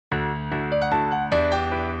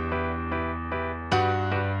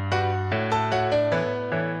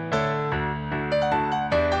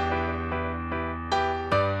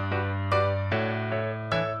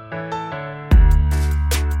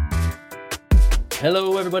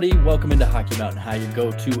Hello, everybody. Welcome into Hockey Mountain High, your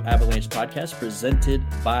go-to Avalanche podcast presented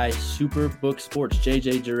by Superbook Sports.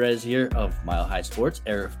 JJ Jerez here of Mile High Sports.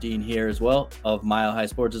 Arif Dean here as well of Mile High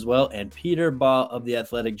Sports as well. And Peter Baugh of The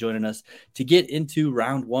Athletic joining us to get into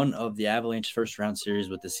round one of the Avalanche first round series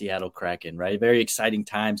with the Seattle Kraken, right? Very exciting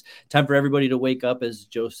times. Time for everybody to wake up, as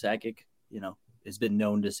Joe Sakic, has been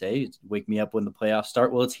known to say. Wake me up when the playoffs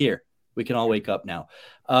start. Well, it's here. We can all wake up now.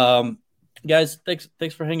 Guys,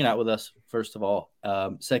 thanks for hanging out with us, first of all.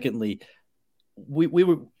 Secondly, we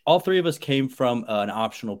were all three of us came from an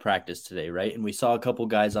optional practice today, right? And we saw a couple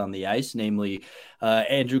guys on the ice, namely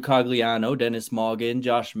Andrew Cogliano, Dennis Morgan,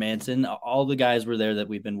 Josh Manson. All the guys were there that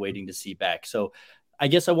we've been waiting to see back. So I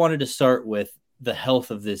guess I wanted to start with the health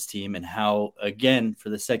of this team and how, again, for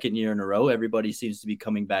the second year in a row, everybody seems to be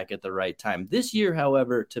coming back at the right time. This year,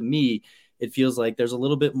 however, to me, it feels like there's a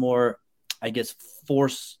little bit more, I guess,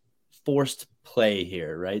 forced play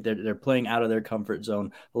here, right? They're playing out of their comfort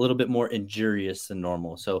zone, a little bit more injurious than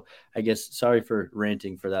normal. So I guess, sorry for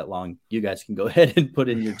ranting for that long. You guys can go ahead and put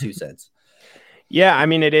in your 2 cents. Yeah, I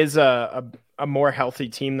mean, it is a more healthy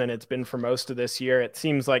team than it's been for most of this year. It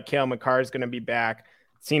seems like Cale Makar is going to be back.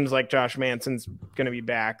 It seems like Josh Manson's going to be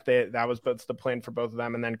back. That was the plan for both of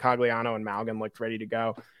them. And then Cogliano and Malgin looked ready to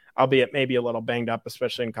go, albeit maybe a little banged up,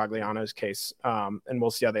 especially in Cogliano's case. And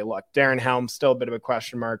we'll see how they look. Darren Helm, still a bit of a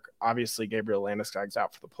question mark. Obviously, Gabriel Landeskog's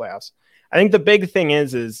out for the playoffs. I think the big thing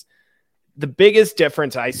is the biggest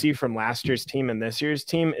difference I see from last year's team and this year's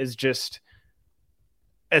team is just,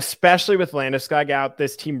 especially with Landeskog out,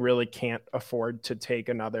 this team really can't afford to take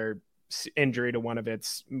another injury to one of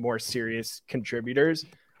its more serious contributors.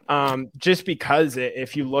 Just because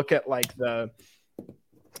if you look at like the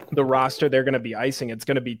roster they're going to be icing, it's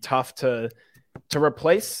going to be tough to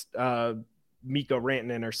replace Mikko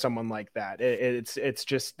Rantanen or someone like that. It's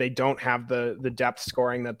just they don't have the depth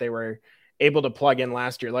scoring that they were able to plug in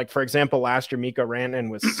last year. Like, for example, last year Mikko Rantanen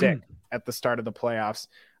was sick at the start of the playoffs.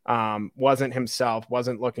 Wasn't himself,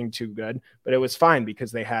 wasn't looking too good, but it was fine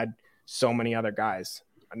because they had so many other guys.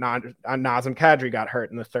 Nazem Kadri got hurt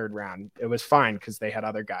in the third round. It was fine because they had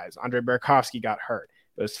other guys. Andrei Burakovsky got hurt.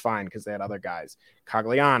 It was fine because they had other guys.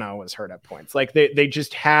 Cogliano was hurt at points. Like they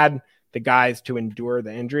just had the guys to endure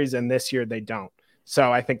the injuries, and this year they don't. So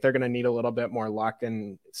I think they're going to need a little bit more luck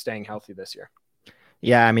in staying healthy this year.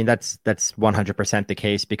 Yeah, I mean, that's 100% the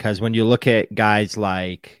case, because when you look at guys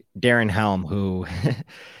like Darren Helm, who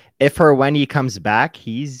if or when he comes back,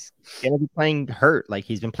 he's going to be playing hurt. Like,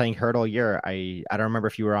 he's been playing hurt all year. I don't remember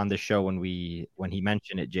if you were on the show when he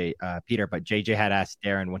mentioned it, Peter, but JJ had asked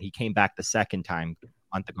Darren when he came back the second time, a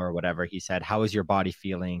month ago or whatever, he said, "How is your body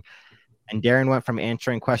feeling?" And Darren went from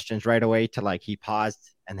answering questions right away to like, he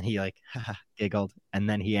paused and then he like giggled. And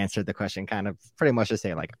then he answered the question kind of pretty much to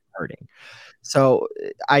say like hurting. So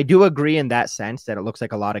I do agree in that sense that it looks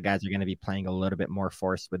like a lot of guys are going to be playing a little bit more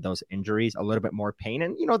forced with those injuries, a little bit more pain.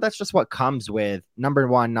 And, that's just what comes with, number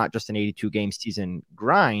one, not just an 82 game season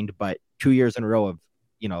grind, but 2 years in a row of,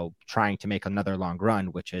 trying to make another long run,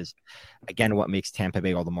 which is again, what makes Tampa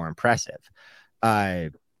Bay all the more impressive.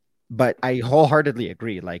 But I wholeheartedly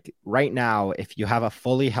agree. Like right now, if you have a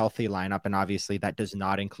fully healthy lineup, and obviously that does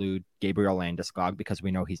not include Gabriel Landeskog because we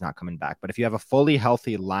know he's not coming back. But if you have a fully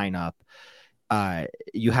healthy lineup,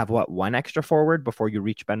 you have one extra forward before you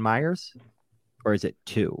reach Ben Myers, or is it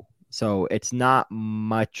 2? So it's not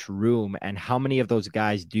much room. And how many of those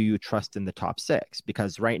guys do you trust in the top 6?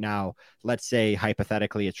 Because right now, let's say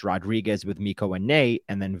hypothetically it's Rodriguez with Mikko and Nate,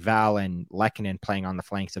 and then Val and Lehkonen playing on the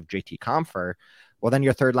flanks of JT Compher. Well, then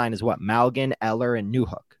your third line is what? Malgin, Eller, and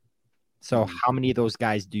Newhook. So how many of those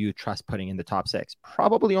guys do you trust putting in the top 6?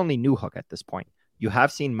 Probably only Newhook at this point. You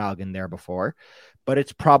have seen Malgin there before, but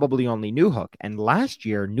it's probably only Newhook. And last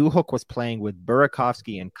year, Newhook was playing with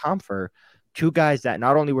Burakovsky and Compher, 2 guys that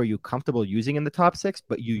not only were you comfortable using in the top 6,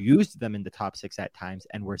 but you used them in the top 6 at times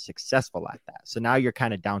and were successful at that. So now you're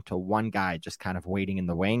kind of down to one guy just kind of waiting in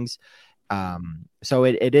the wings. So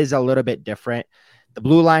it is a little bit different. The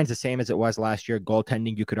blue line's the same as it was last year.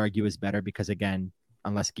 Goaltending, you could argue, is better because, again,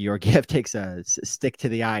 unless Georgiev takes a stick to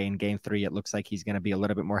the eye in game 3, it looks like he's going to be a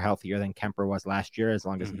little bit more healthier than Kemper was last year, as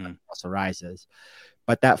long as nothing else arises.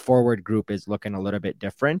 But that forward group is looking a little bit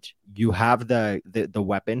different. You have the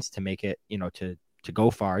weapons to make it, to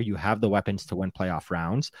go far. You have the weapons to win playoff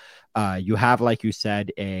rounds. You have, like you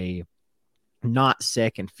said, a not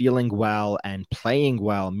sick and feeling well and playing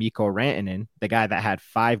well Mikko Rantanen, the guy that had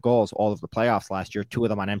 5 goals all of the playoffs last year, 2 of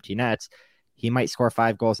them on empty nets. He might score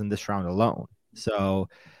 5 goals in this round alone. So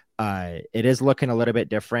it is looking a little bit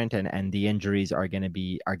different, and the injuries are going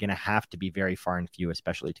to have to be very far and few,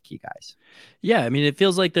 especially to key guys. Yeah, I mean, it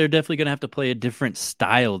feels like they're definitely going to have to play a different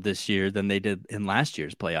style this year than they did in last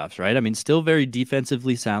year's playoffs, right? I mean, still very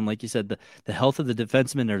defensively sound. Like you said, the health of the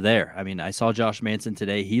defensemen are there. I mean, I saw Josh Manson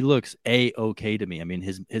today. He looks A-okay to me. I mean,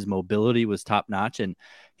 his mobility was top notch, and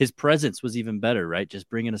his presence was even better, right? Just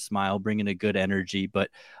bringing a smile, bringing a good energy. But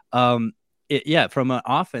from an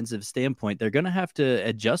offensive standpoint, they're going to have to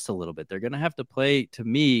adjust a little bit. They're going to have to play, to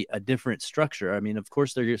me, a different structure. I mean, of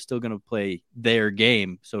course, they're still going to play their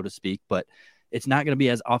game, so to speak, but it's not going to be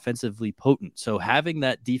as offensively potent. So having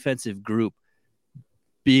that defensive group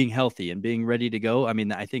being healthy and being ready to go, I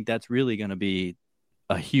mean, I think that's really going to be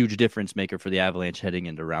a huge difference maker for the Avalanche heading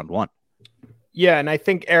into round one. Yeah, and I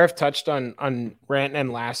think Arif touched on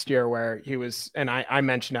Rantanen last year where he was, and I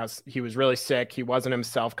mentioned how he was really sick. He wasn't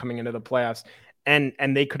himself coming into the playoffs, and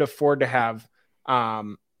they could afford to have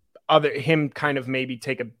him kind of maybe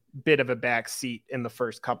take a bit of a back seat in the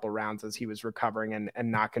first couple rounds as he was recovering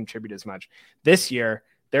and not contribute as much. This year,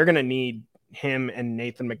 they're going to need him and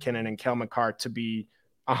Nathan MacKinnon and Cale Makar to be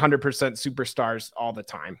 100% superstars all the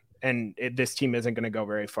time. And this team isn't going to go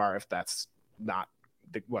very far if that's not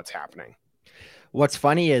what's happening. What's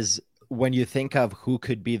funny is when you think of who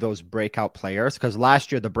could be those breakout players, because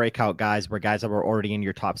last year the breakout guys were guys that were already in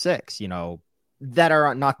your top six, that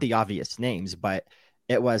are not the obvious names, but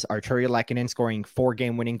it was Artturi Lehkonen scoring 4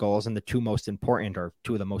 game-winning goals and two of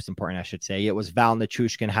the most important, I should say. It was Val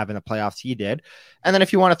Nichushkin having the playoffs he did. And then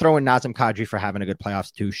if you want to throw in Nazem Kadri for having a good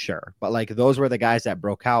playoffs too, sure. But those were the guys that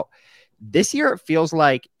broke out. This year, it feels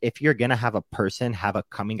like if you're going to have a person have a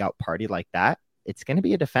coming out party like that, it's going to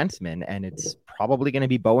be a defenseman, and it's probably going to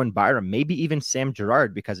be Bowen Byram, maybe even Sam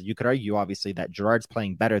Girard, because you could argue, obviously, that Girard's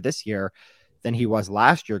playing better this year than he was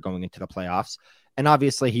last year going into the playoffs. And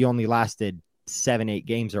obviously, he only lasted 7-8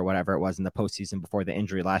 games or whatever it was in the postseason before the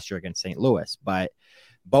injury last year against St. Louis. But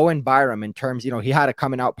Bowen Byram, in terms, he had a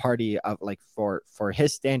coming out party of for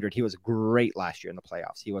his standard, he was great last year in the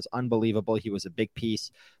playoffs. He was unbelievable. He was a big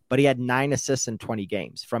piece, but he had 9 assists in 20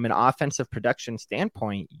 games. From an offensive production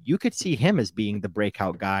standpoint, you could see him as being the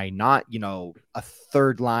breakout guy, not, a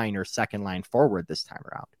third line or second line forward this time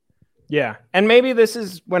around. Yeah. And maybe this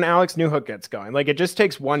is when Alex Newhook gets going. It just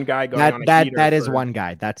takes one guy going on a heater. That is one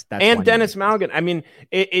guy. That's and Dennis Malgin. I mean,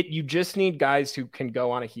 you just need guys who can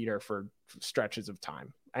go on a heater for stretches of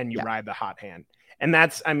time, and you ride the hot hand. And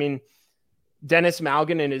that's, I mean, Dennis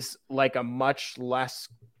Malgin is like a much less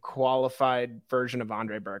qualified version of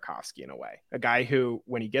Andre Burakovsky in a way, a guy who,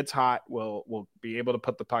 when he gets hot, will be able to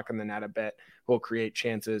put the puck in the net a bit, will create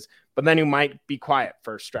chances, but then who might be quiet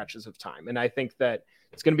for stretches of time. And I think that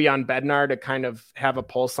it's going to be on Bednar to kind of have a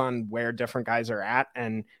pulse on where different guys are at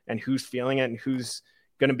and who's feeling it and who's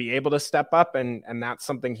going to be able to step up. And that's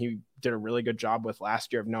something he did a really good job with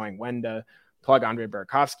last year, of knowing when to plug Andre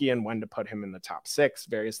Burakovsky and when to put him in the top 6,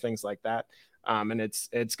 various things like that. And it's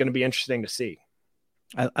going to be interesting to see.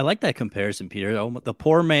 I like that comparison, Peter. The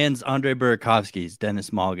poor man's Andre Burakovsky's Dennis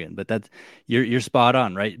Malgin, but that's you're spot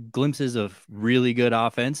on, right? Glimpses of really good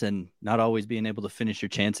offense and not always being able to finish your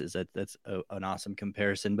chances. That's an awesome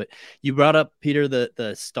comparison. But you brought up, Peter,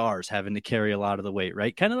 the Stars having to carry a lot of the weight,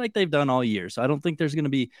 right? Kind of like they've done all year. So I don't think there's going to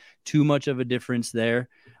be too much of a difference there.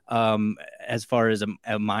 As far as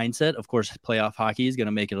a mindset, of course, playoff hockey is going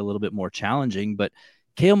to make it a little bit more challenging. But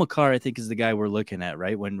Cale Makar, I think, is the guy we're looking at,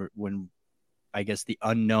 right? When I guess the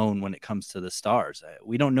unknown when it comes to the Stars.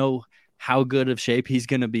 We don't know how good of shape he's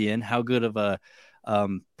going to be in, how good of a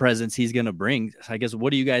presence he's going to bring. So I guess,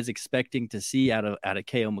 what are you guys expecting to see out of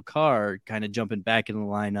Cale Makar, kind of jumping back in the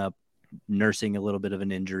lineup, nursing a little bit of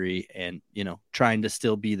an injury, and trying to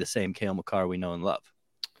still be the same Cale Makar we know and love?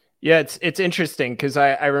 Yeah, it's interesting because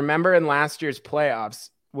I remember in last year's playoffs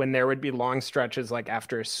when there would be long stretches like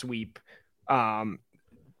after a sweep,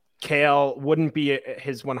 Cale wouldn't be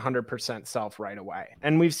his 100% self right away.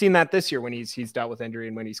 And we've seen that this year when he's dealt with injury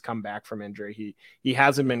and when he's come back from injury, he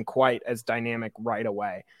hasn't been quite as dynamic right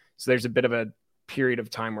away. So there's a bit of a period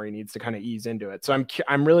of time where he needs to kind of ease into it. So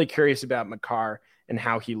I'm really curious about Makar and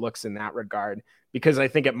how he looks in that regard, because I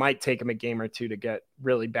think it might take him a game or two to get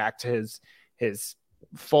really back to his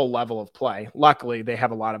full level of play. Luckily, they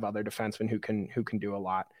have a lot of other defensemen who can do a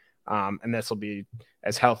lot. And this will be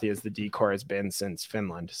as healthy as the D-core has been since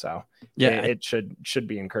Finland. So yeah, it should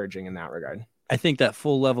be encouraging in that regard. I think that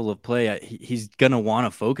full level of play, he's going to want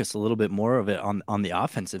to focus a little bit more of it on the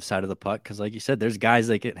offensive side of the puck. Cause like you said, there's guys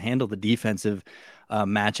that can handle the defensive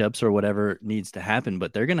matchups or whatever needs to happen,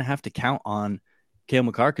 but they're going to have to count on Cale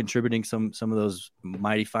Makar contributing some of those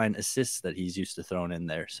mighty fine assists that he's used to throwing in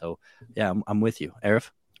there. So yeah, I'm with you.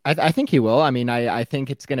 Arif? I think he will. I mean, I think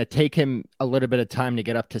it's going to take him a little bit of time to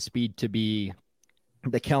get up to speed to be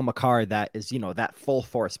the Cale Makar that is, that full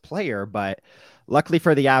force player. But luckily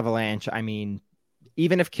for the Avalanche, I mean,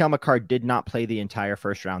 even if Cale Makar did not play the entire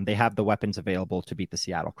first round, they have the weapons available to beat the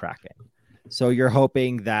Seattle Kraken. So you're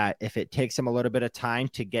hoping that if it takes him a little bit of time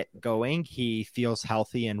to get going, he feels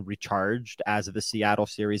healthy and recharged as the Seattle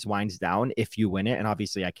series winds down if you win it. And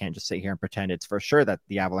obviously I can't just sit here and pretend it's for sure that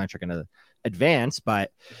the Avalanche are going to advance,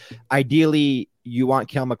 but ideally you want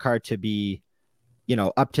Cale Makar to be,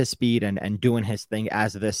 up to speed and doing his thing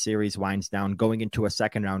as this series winds down, going into a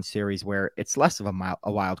second round series where it's less of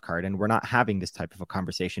a wild card. And we're not having this type of a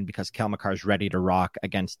conversation because Cale Makar is ready to rock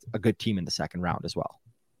against a good team in the second round as well.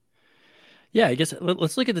 Yeah, I guess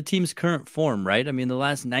let's look at the team's current form, right? I mean, the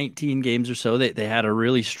last 19 games or so, they had a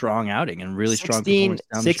really strong outing and really strong performance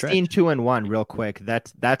down the stretch. 16-2-1, real quick.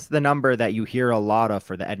 That's the number that you hear a lot of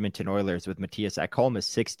for the Edmonton Oilers with Matthias Ekholm is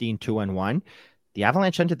 16-2-1. The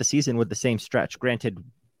Avalanche entered the season with the same stretch. Granted,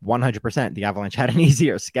 100%, the Avalanche had an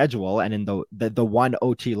easier schedule, and in the one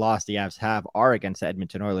OT loss the Avs have are against the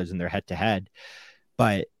Edmonton Oilers in their head-to-head.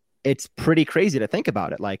 But it's pretty crazy to think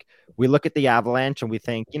about it. Like, we look at the Avalanche and we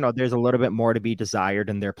think, there's a little bit more to be desired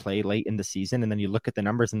in their play late in the season. And then you look at the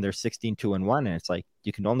numbers and they're 16-2-1. And it's like,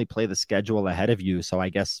 you can only play the schedule ahead of you. So I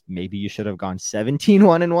guess maybe you should have gone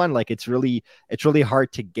 17-1-1. Like, it's really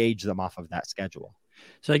hard to gauge them off of that schedule.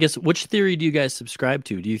 So I guess, which theory do you guys subscribe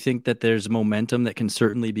to? Do you think that there's momentum that can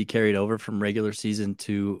certainly be carried over from regular season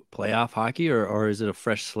to playoff hockey, or is it a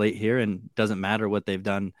fresh slate here and doesn't matter what they've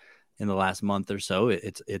done in the last month or so?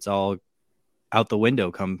 It's all out the window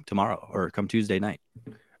come tomorrow or come Tuesday night.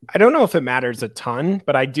 I don't know if it matters a ton,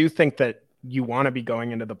 but I do think that you want to be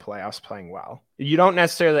going into the playoffs playing well. You don't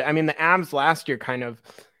necessarily, I mean, the Avs last year kind of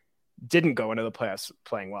didn't go into the playoffs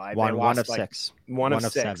playing well. One of six. One of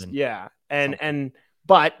six. 7. Yeah.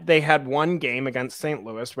 But they had one game against St.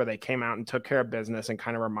 Louis where they came out and took care of business and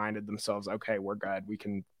kind of reminded themselves, okay, we're good. We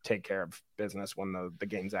can take care of business when the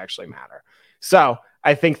games actually matter. So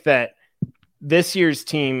I think that this year's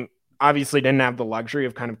team obviously didn't have the luxury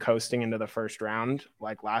of kind of coasting into the first round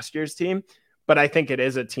like last year's team, but I think it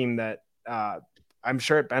is a team that I'm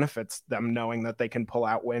sure it benefits them knowing that they can pull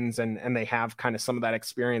out wins and they have kind of some of that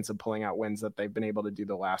experience of pulling out wins that they've been able to do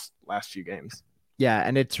the last few games. Yeah,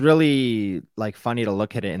 and it's really like funny to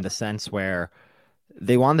look at it in the sense where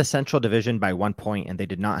they won the Central Division by 1 point and they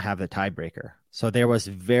did not have the tiebreaker. So there was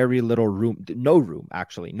very little room, no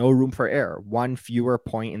room for error. One fewer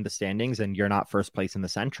point in the standings and you're not first place in the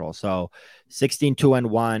Central. So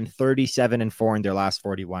 16-2-1, 37-4 in their last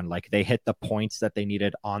 41. Like, they hit the points that they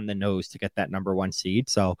needed on the nose to get that number one seed.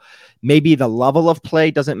 So maybe the level of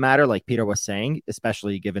play doesn't matter, like Peter was saying,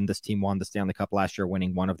 especially given this team won the Stanley Cup last year,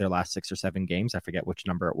 winning one of their last 6 or 7 games. I forget which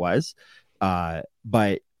number it was.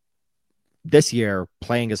 But this year,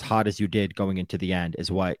 playing as hot as you did going into the end is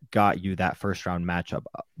what got you that first round matchup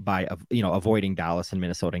by, avoiding Dallas and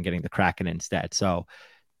Minnesota and getting the Kraken instead. So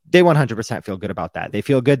they 100% feel good about that. They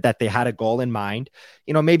feel good that they had a goal in mind.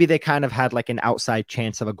 Maybe they kind of had like an outside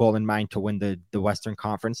chance of a goal in mind to win the Western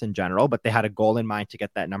Conference in general, but they had a goal in mind to get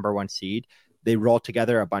that number one seed. They rolled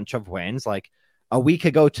together a bunch of wins. Like a week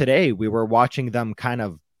ago today, we were watching them kind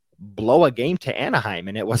of blow a game to Anaheim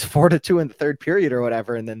and it was 4-2 in the third period or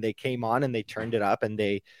whatever. And then they came on and they turned it up and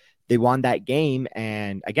they won that game.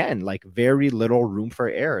 And again, like, very little room for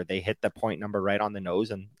error. They hit the point number right on the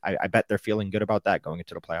nose. And I bet they're feeling good about that going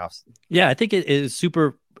into the playoffs. Yeah, I think it is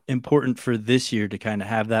super important for this year to kind of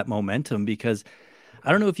have that momentum, because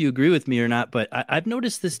I don't know if you agree with me or not, but I've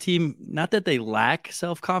noticed this team, not that they lack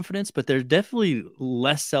self-confidence, but they're definitely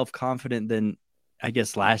less self-confident than I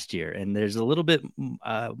guess last year, and there's a little bit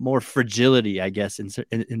more fragility, I guess,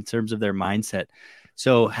 in terms of their mindset.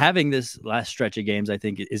 So having this last stretch of games, I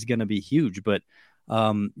think, is going to be huge. But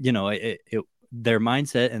their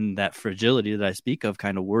mindset and that fragility that I speak of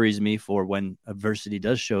kind of worries me for when adversity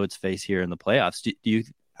does show its face here in the playoffs. Do you?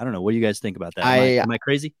 I don't know. What do you guys think about that? Am I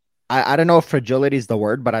crazy? I don't know if fragility is the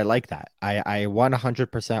word, but I like that. I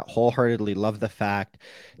 100% wholeheartedly love the fact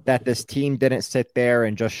that this team didn't sit there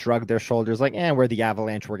and just shrug their shoulders like, we're the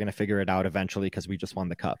Avalanche. We're going to figure it out eventually because we just won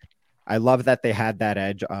the cup. I love that they had that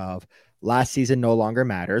edge of last season no longer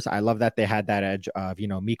matters. I love that they had that edge of,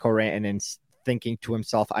 Mikko Rantanen thinking to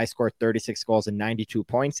himself, I scored 36 goals and 92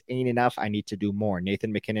 points. Ain't enough. I need to do more.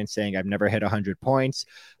 Nathan MacKinnon saying, I've never hit 100 points.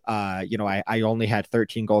 I only had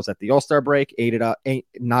 13 goals at the All-Star break. Ain't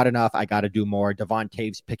not enough. I got to do more. Devon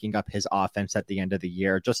Toews picking up his offense at the end of the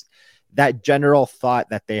year. Just that general thought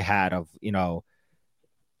that they had of,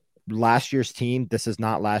 last year's team. This is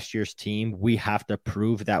not last year's team. We have to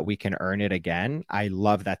prove that we can earn it again. I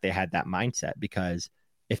love that they had that mindset because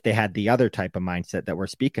if they had the other type of mindset that we're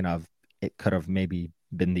speaking of, it could have maybe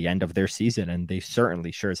been the end of their season, and they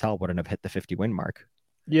certainly sure as hell wouldn't have hit the 50 win mark.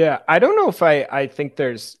 Yeah, I don't know if I think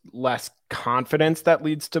there's less confidence that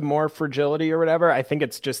leads to more fragility or whatever. I think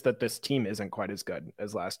it's just that this team isn't quite as good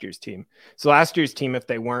as last year's team. So last year's team, if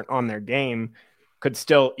they weren't on their game, could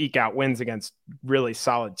still eke out wins against really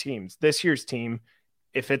solid teams. This year's team,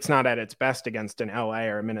 if it's not at its best against an LA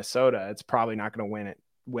or a Minnesota, it's probably not going to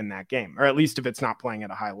win that game, or at least if it's not playing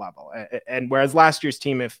at a high level. And whereas last year's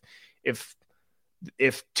team, if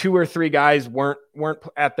two or three guys weren't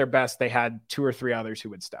at their best, they had two or three others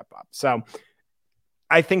who would step up. So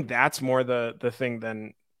I think that's more the thing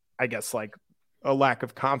than, I guess, like a lack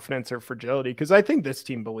of confidence or fragility. Cause I think this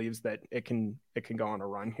team believes that it can go on a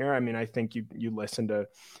run here. I mean, I think you listen to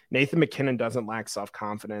Nathan MacKinnon doesn't lack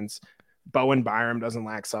self-confidence. Bowen Byram doesn't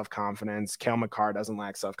lack self-confidence. Cale Makar doesn't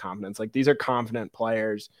lack self-confidence. Like, these are confident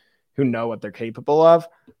players who know what they're capable of.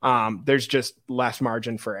 There's just less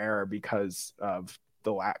margin for error because of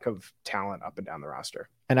the lack of talent up and down the roster.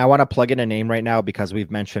 And I want to plug in a name right now because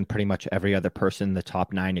we've mentioned pretty much every other person in the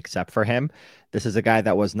top 9 except for him. This is a guy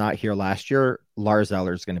that was not here last year. Lars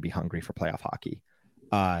Eller is going to be hungry for playoff hockey.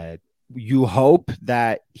 You hope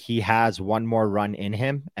that he has one more run in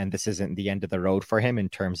him, and this isn't the end of the road for him in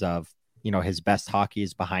terms of, his best hockey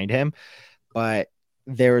is behind him. But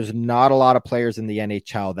there's not a lot of players in the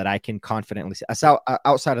NHL that I can confidently say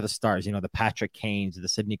outside of the stars, the Patrick Kanes, the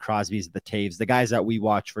Sidney Crosbys, the Taves, the guys that we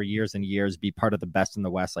watch for years and years be part of the best in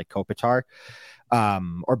the West, like Kopitar,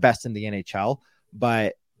 or best in the NHL.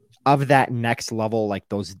 But of that next level, like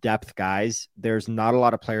those depth guys, there's not a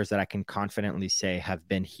lot of players that I can confidently say have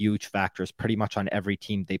been huge factors pretty much on every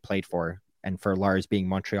team they played for. And for Lars being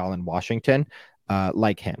Montreal and Washington,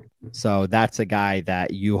 like him. So that's a guy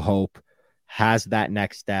that you hope has that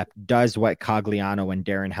next step, does what Cogliano and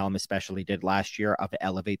Darren Helm especially did last year of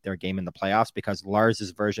elevate their game in the playoffs, because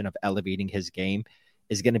Lars's version of elevating his game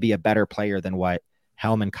is going to be a better player than what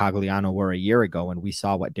Helm and Cogliano were a year ago. And we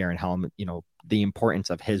saw what Darren Helm, the importance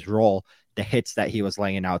of his role, the hits that he was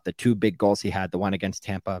laying out, the 2 big goals he had, the one against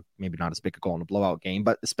Tampa, maybe not as big a goal in a blowout game,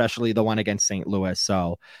 but especially the one against St. Louis.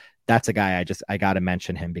 So that's a guy I got to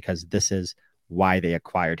mention him because this is why they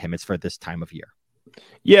acquired him. It's for this time of year.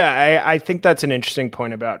 Yeah, I think that's an interesting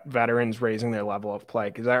point about veterans raising their level of play,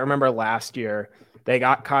 because I remember last year they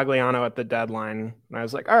got Cogliano at the deadline, and I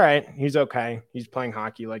was like, all right, he's okay. He's playing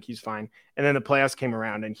hockey, like he's fine. And then the playoffs came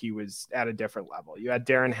around, and he was at a different level. You had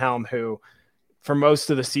Darren Helm, who for most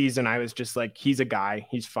of the season, I was just like, he's a guy,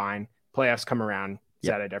 he's fine. Playoffs come around,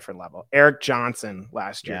 he's at a different level. Eric Johnson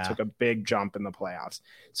last year took a big jump in the playoffs.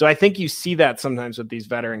 So I think you see that sometimes with these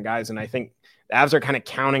veteran guys, and I think the Avs are kind of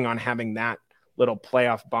counting on having that little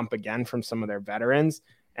playoff bump again from some of their veterans,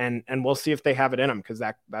 and we'll see if they have it in them, because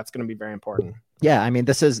that's going to be very important. Yeah, I mean,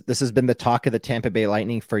 this has been the talk of the Tampa Bay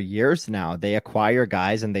Lightning for years now. They acquire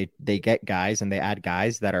guys and they get guys and they add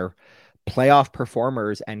guys that are playoff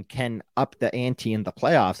performers and can up the ante in the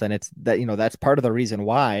playoffs. And it's that, that's part of the reason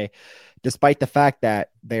why, despite the fact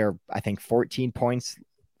that they're, I think, 14 points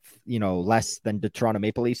less than the Toronto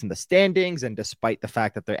Maple Leafs in the standings, and despite the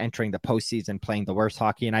fact that they're entering the postseason playing the worst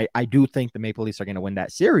hockey, and I do think the Maple Leafs are going to win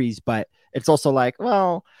that series, but it's also like,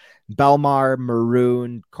 well, Belmar,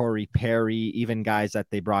 Maroon, Corey Perry, even guys that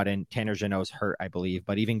they brought in, Tanner Jeannot's hurt, I believe,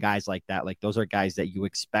 but even guys like that, like those are guys that you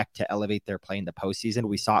expect to elevate their play in the postseason.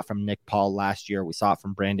 We saw it from Nick Paul last year. We saw it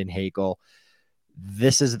from Brandon Hagel.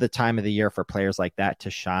 This is the time of the year for players like that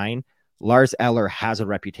to shine. Lars Eller has a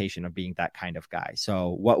reputation of being that kind of guy. So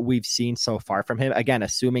what we've seen so far from him, again,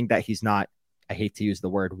 assuming that he's not, I hate to use the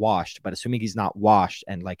word washed, but assuming he's not washed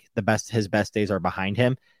and like his best days are behind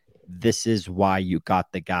him, this is why you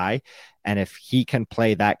got the guy. And if he can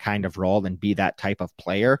play that kind of role and be that type of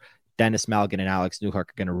player, Dennis Malgin and Alex Newhook are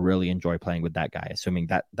going to really enjoy playing with that guy, assuming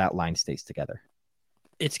that line stays together.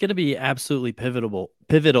 It's going to be absolutely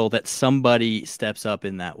pivotal that somebody steps up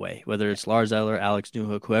in that way, whether it's Lars Eller, Alex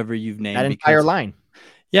Newhook, whoever you've named. That entire line.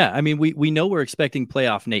 Yeah, I mean, we know we're expecting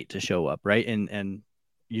playoff Nate to show up, right? And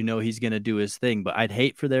he's going to do his thing, but I'd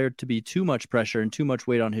hate for there to be too much pressure and too much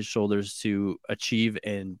weight on his shoulders to achieve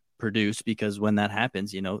and produce, because when that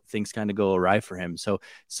happens, things kind of go awry for him. So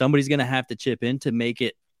somebody's going to have to chip in to make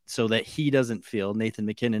it so that Nathan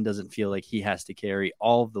MacKinnon doesn't feel like he has to carry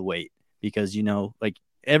all of the weight, because, like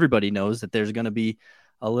everybody knows that there's going to be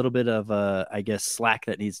a little bit of slack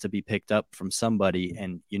that needs to be picked up from somebody.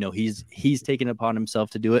 And, he's taken upon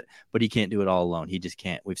himself to do it, but he can't do it all alone. He just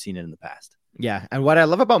can't. We've seen it in the past. Yeah, and what I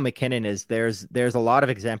love about McKinnon is there's a lot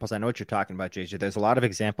of examples. I know what you're talking about, JJ. There's a lot of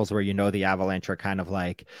examples where the Avalanche are kind of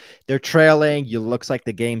like they're trailing. You looks like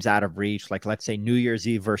the game's out of reach. Like let's say New Year's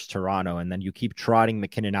Eve versus Toronto, and then you keep trotting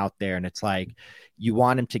McKinnon out there, and it's like you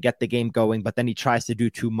want him to get the game going, but then he tries to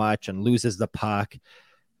do too much and loses the puck.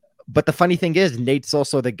 But the funny thing is, Nate's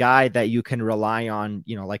also the guy that you can rely on,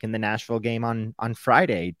 like in the Nashville game on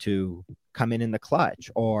Friday to come in the clutch.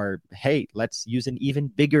 Or, hey, let's use an even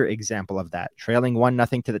bigger example of that. Trailing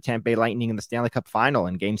 1-0 to the Tampa Bay Lightning in the Stanley Cup final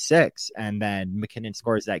in Game 6. And then McKinnon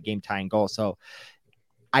scores that game-tying goal. So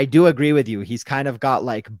I do agree with you. He's kind of got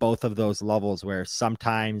like both of those levels where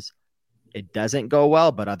sometimes it doesn't go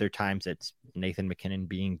well, but other times it's Nathan McKinnon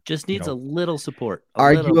being just needs a little support.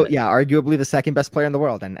 Arguably the second best player in the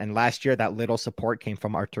world. And last year that little support came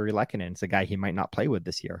from Artturi Lehkonen. It's a guy he might not play with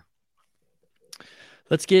this year.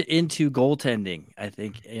 Let's get into goaltending. I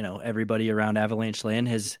think, everybody around Avalanche land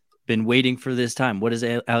has been waiting for this time. What does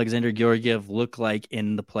Alexander Georgiev look like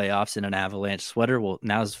in the playoffs in an Avalanche sweater? Well,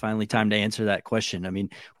 now's finally time to answer that question. I mean,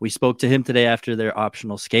 we spoke to him today after their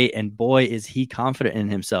optional skate, and boy, is he confident in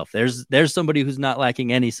himself. There's somebody who's not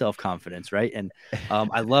lacking any self-confidence, right? And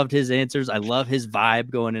I loved his answers. I love his vibe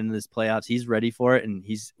going into this playoffs. He's ready for it, and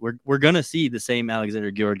we're going to see the same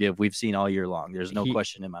Alexander Georgiev we've seen all year long. There's no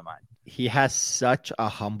question in my mind. He has such a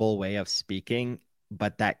humble way of speaking,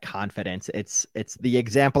 but that confidence, it's the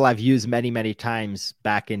example I've used many, many times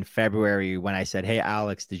back in February when I said, hey,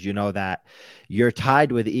 Alex, did you know that you're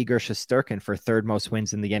tied with Igor Shesterkin for third most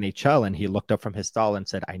wins in the NHL? And he looked up from his stall and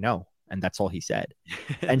said, I know. And that's all he said.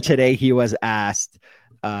 And today he was asked,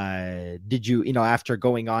 did you, after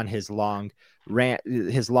going on his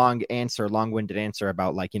long-winded answer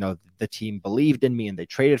about the team believed in me and they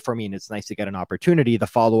traded for me and it's nice to get an opportunity. The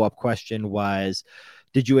follow-up question was,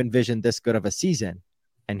 did you envision this good of a season?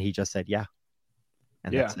 And he just said, yeah.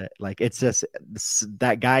 And that's it. It's just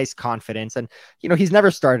that guy's confidence. And, he's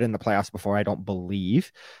never started in the playoffs before, I don't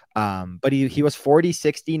believe. But he was 40,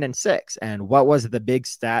 16, and 6. And what was the big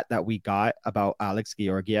stat that we got about Alex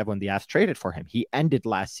Georgiev when the Avs traded for him? He ended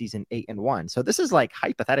last season 8-1. So this is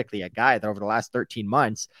hypothetically a guy that over the last 13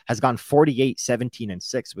 months has gone 48, 17, and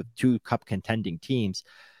 6 with 2 cup contending teams.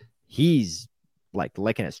 He's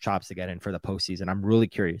licking his chops to get in for the postseason. I'm really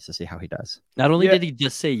curious to see how he does. Not only did he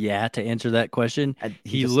just say yeah to answer that question,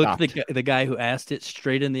 he looked the guy who asked it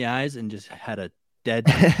straight in the eyes and just had a dead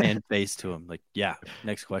man face to him. Yeah,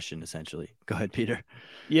 next question, essentially. Go ahead, Peter.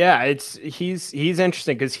 Yeah, he's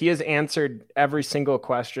interesting because he has answered every single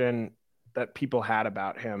question that people had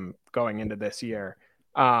about him going into this year.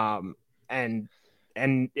 And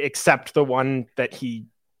except the one that he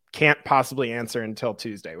can't possibly answer until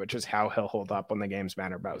Tuesday, which is how he'll hold up when the games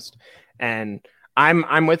matter most. And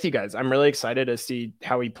I'm with you guys. I'm really excited to see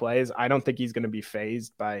how he plays. I don't think he's going to be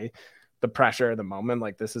fazed by the pressure of the moment.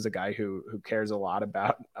 This is a guy who cares a lot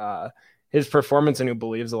about his performance and who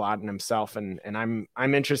believes a lot in himself. And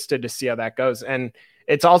I'm interested to see how that goes. And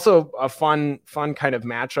it's also a fun kind of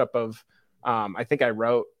matchup of I think I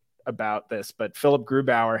wrote about this, but Philip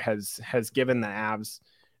Grubauer has given the Avs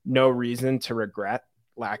no reason to regret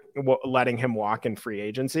letting him walk in free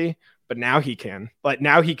agency, but now he can.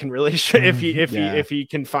 Now he can really show if he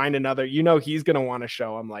can find another. He's going to want to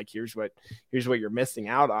show him here's what you're missing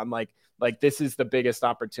out on. This is the biggest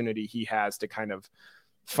opportunity he has to kind of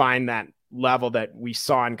find that level that we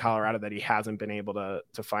saw in Colorado that he hasn't been able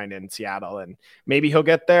to find in Seattle, and maybe he'll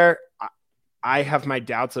get there. I have my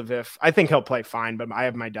doubts I think he'll play fine, but I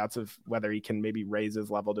have my doubts of whether he can maybe raise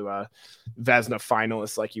his level to a Vezina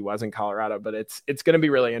finalist like he was in Colorado, but it's going to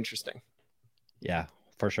be really interesting. Yeah,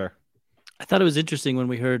 for sure. I thought it was interesting when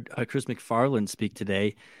we heard Chris McFarland speak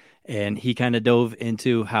today, and he kind of dove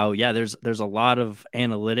into how, there's a lot of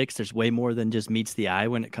analytics. There's way more than just meets the eye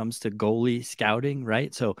when it comes to goalie scouting,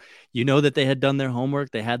 right? So that they had done their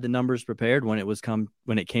homework, they had the numbers prepared when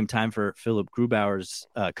it came time for Philip Grubauer's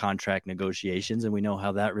contract negotiations, and we know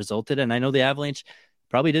how that resulted. And I know the Avalanche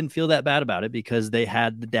probably didn't feel that bad about it because they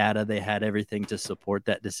had the data, they had everything to support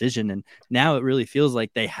that decision. And now it really feels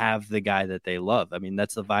like they have the guy that they love. I mean,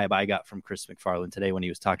 that's the vibe I got from Chris McFarland today when he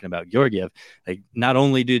was talking about Georgiev. Not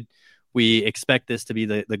only did we expect this to be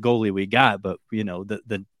the goalie we got, but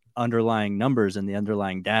the underlying numbers and the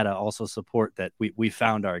underlying data also support that we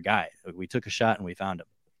found our guy. We took a shot and we found him.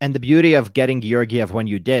 And the beauty of getting Georgiev when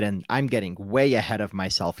you did, and I'm getting way ahead of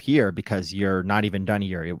myself here because you're not even done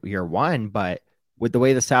year one, but with the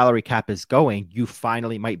way the salary cap is going, you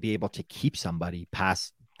finally might be able to keep somebody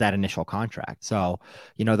past that initial contract. So,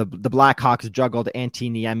 the Blackhawks juggled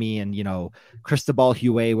Antti Niemi and, Cristobal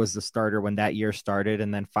Huet was the starter when that year started.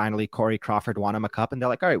 And then finally Corey Crawford won him a cup and they're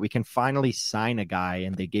like, all right, we can finally sign a guy.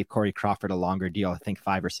 And they gave Corey Crawford a longer deal, I think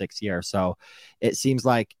 5 or 6 years. So it seems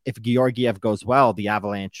like if Georgiev goes well, the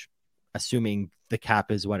Avalanche, assuming the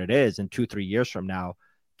cap is what it is, in 2-3 years from now,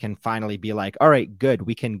 can finally be like, all right, good.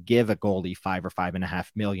 We can give a goalie $5 or $5.5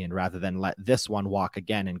 million rather than let this one walk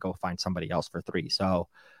again and go find somebody else for $3 million. So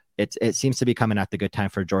it seems to be coming at the good time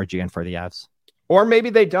for Georgie and for the Avs. Or maybe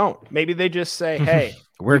they don't. Maybe they just say, hey,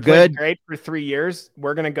 we're good. Great for 3 years.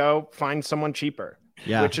 We're going to go find someone cheaper.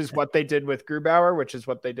 Yeah. Which is what they did with Grubauer, which is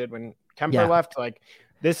what they did when Kemper left. Like,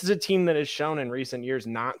 this is a team that has shown in recent years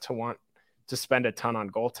not to want to spend a ton on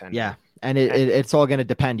goaltending. Yeah. And it's all going to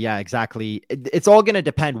depend. Yeah, exactly. It's all going to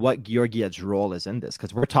depend what Georgiev's role is in this,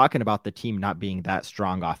 because we're talking about the team not being that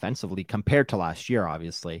strong offensively compared to last year,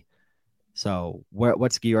 obviously. So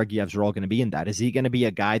what's Georgiev's role going to be in that? Is he going to be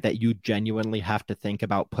a guy that you genuinely have to think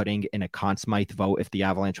about putting in a Conn Smythe vote if the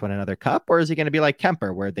Avalanche win another cup? Or is he going to be like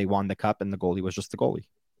Kemper, where they won the cup and the goalie was just the goalie?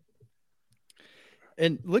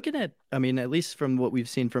 And looking at, I mean, at least from what we've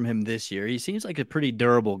seen from him this year, he seems like a pretty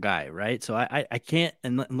durable guy, right? So I can't,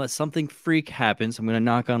 unless something freak happens, I'm going to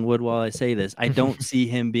knock on wood while I say this, I don't see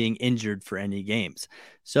him being injured for any games.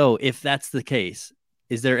 So if that's the case,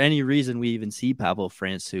 is there any reason we even see Pavel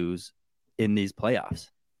Francouz in these playoffs?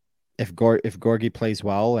 If Gorgie plays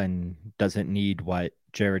well and doesn't need what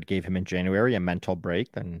Jared gave him in January, a mental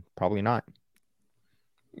break, then probably not.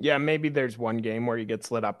 Yeah, maybe there's one game where he gets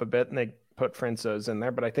lit up a bit and they put Francouz in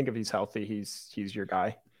there, but I think if he's healthy, he's your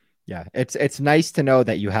guy. Yeah, it's nice to know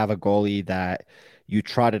that you have a goalie that you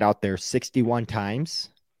trotted out there 61 times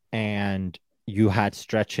and you had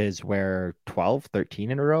stretches where 12, 13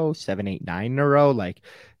 in a row, 7, 8, 9 in a row, like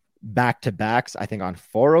back-to-backs, I think on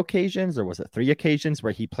 4 occasions, or was it 3 occasions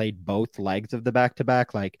where he played both legs of the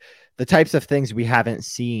back-to-back, like the types of things we haven't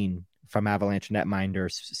seen from Avalanche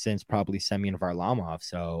netminders since probably Semyon Varlamov.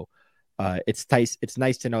 So it's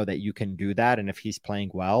nice to know that you can do that. And if he's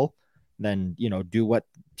playing well, then, do what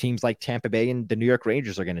teams like Tampa Bay and the New York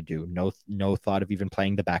Rangers are going to do. No thought of even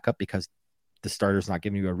playing the backup because the starter's not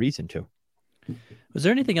giving you a reason to. Was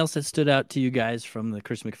there anything else that stood out to you guys from the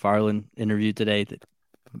Chris McFarland interview today that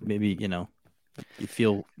maybe, you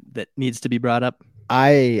feel that needs to be brought up?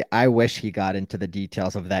 I wish he got into the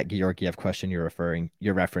details of that Georgiev question you're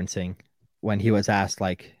referencing, when he was asked,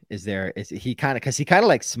 like, because he kind of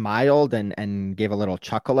like smiled and gave a little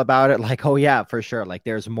chuckle about it. Like, oh yeah, for sure. Like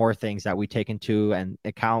there's more things that we take into an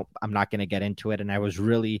account. I'm not going to get into it. And I was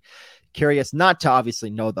really curious, not to obviously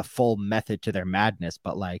know the full method to their madness,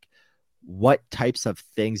 but like, what types of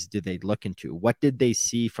things do they look into? What did they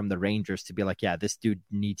see from the Rangers to be like, yeah, this dude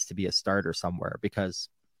needs to be a starter somewhere? Because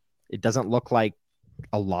it doesn't look like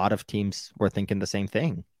a lot of teams were thinking the same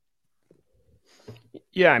thing.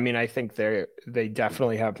 Yeah, I mean, I think they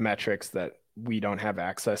definitely have metrics that we don't have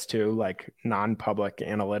access to, like non-public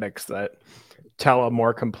analytics that tell a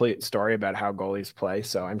more complete story about how goalies play.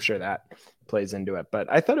 So I'm sure that plays into it.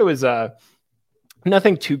 But I thought it was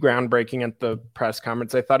nothing too groundbreaking at the press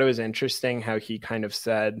conference. I thought it was interesting how he kind of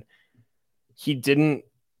said he didn't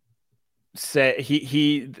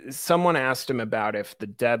say someone asked him about if the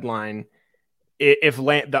deadline,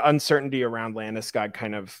 the uncertainty around Landeskog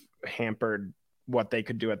kind of hampered what they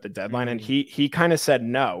could do at the deadline. And he kind of said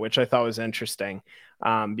no, which I thought was interesting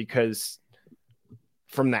because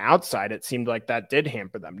from the outside, it seemed like that did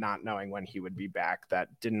hamper them, not knowing when he would be back. That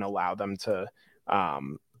didn't allow them to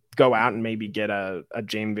go out and maybe get a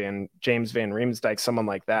James Van Riemsdyk, someone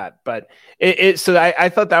like that. But so I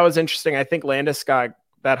thought that was interesting. I think Landeskog,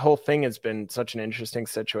 that whole thing has been such an interesting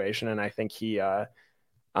situation. And I think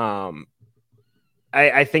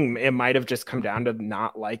I think it might have just come down to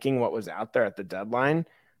not liking what was out there at the deadline.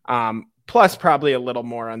 Plus probably a little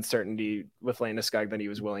more uncertainty with Landeskog than he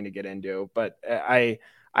was willing to get into. But I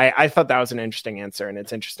thought that was an interesting answer, and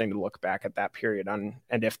it's interesting to look back at that period and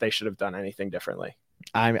if they should have done anything differently.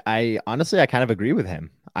 I honestly, I kind of agree with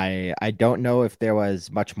him. I don't know if there was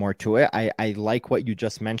much more to it. I like what you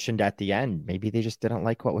just mentioned at the end. Maybe they just didn't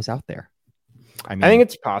like what was out there. I think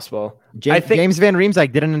it's possible. James Van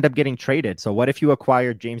Riemsdyk didn't end up getting traded. So what if you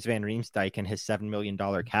acquired James Van Riemsdyk and his $7 million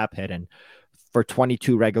cap hit, and for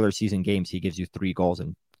 22 regular season games, he gives you 3 goals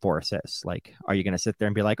and 4 assists? Like, are you going to sit there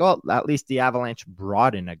and be like, oh, at least the Avalanche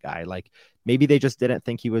brought in a guy? Like, maybe they just didn't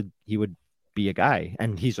think he would be a guy.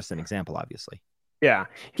 And he's just an example, obviously. Yeah,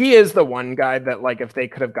 he is the one guy that, like, if they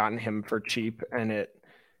could have gotten him for cheap and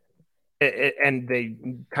and they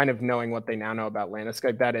kind of knowing what they now know about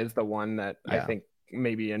Landeskog, that is the one that I think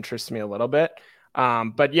maybe interests me a little bit.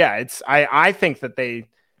 But yeah, I think that they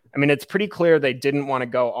I mean, it's pretty clear they didn't want to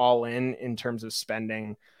go all in terms of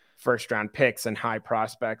spending first round picks and high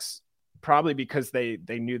prospects, probably because they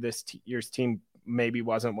knew this year's team maybe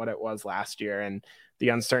wasn't what it was last year, and the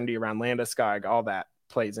uncertainty around Landeskog, all that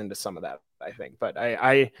plays into some of that, I think. But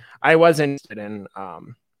I was interested in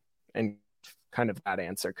kind of that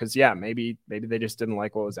answer, because maybe they just didn't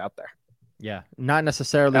like what was out there. Yeah, not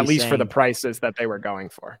necessarily, at least for the prices that they were going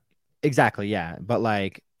for. Exactly, yeah. But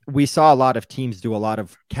like, we saw a lot of teams do a lot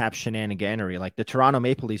of cap shenaniganery. Like the Toronto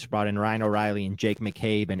Maple Leafs brought in Ryan O'Reilly and Jake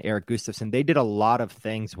McCabe and Eric Gustafsson. They did a lot of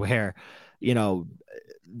things where,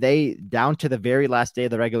 they, down to the very last day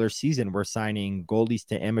of the regular season, were signing goalies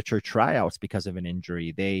to amateur tryouts because of an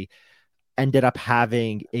injury. They ended up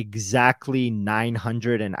having exactly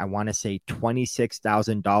 $900 and I want to say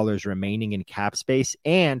 $26,000 remaining in cap space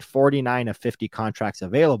and 49 of 50 contracts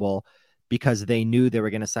available, because they knew they were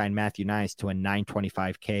going to sign Matthew Knies to a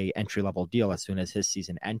 $925K entry-level deal as soon as his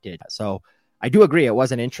season ended. So I do agree it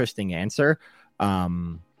was an interesting answer,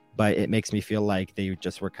 but it makes me feel like they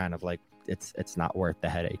just were kind of like, it's not worth the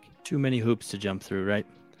headache. Too many hoops to jump through, right?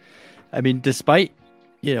 I mean, despite,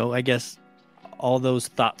 I guess all those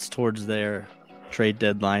thoughts towards their trade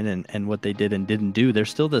deadline and what they did and didn't do, they're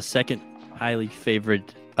still the second highly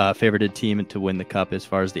favorited team to win the Cup as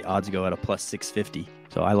far as the odds go, at a plus 650.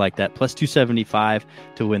 So I like that. Plus 275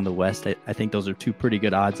 to win the West. I think those are two pretty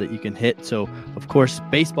good odds that you can hit. So, of course,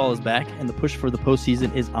 baseball is back, and the push for the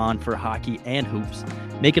postseason is on for hockey and hoops.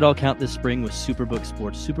 Make it all count this spring with Superbook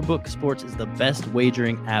Sports. Superbook Sports is the best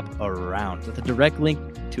wagering app around, with a direct link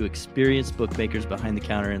to experienced bookmakers behind the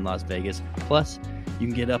counter in Las Vegas. Plus, you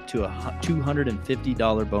can get up to a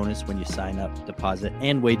 $250 bonus when you sign up, deposit,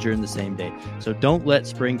 and wager in the same day. So don't let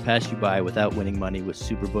spring pass you by without winning money with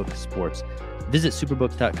Superbook Sports. Visit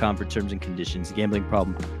superbook.com for terms and conditions. Gambling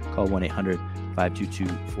problem? Call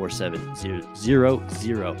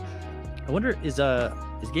 1-800-522-4700. I wonder, is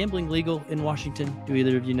gambling legal in Washington? Do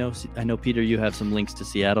either of you know? I know, Peter, you have some links to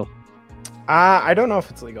Seattle. I don't know if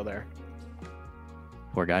it's legal there.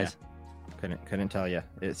 Poor guys. Yeah. Couldn't tell you.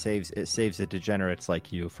 It saves the degenerates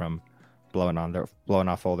like you from blowing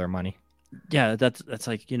off all their money. Yeah, that's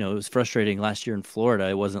like, it was frustrating last year in Florida.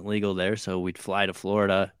 It wasn't legal there, so we'd fly to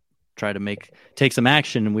Florida, try to take some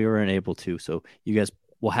action, and we weren't able to. So you guys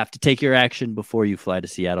will have to take your action before you fly to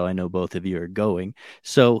Seattle. I know both of you are going.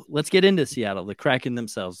 So let's get into Seattle, the Kraken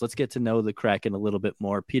themselves. Let's get to know the Kraken a little bit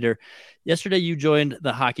more. Peter, yesterday you joined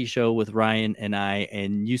the hockey show with Ryan and I,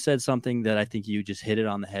 and you said something that I think you just hit it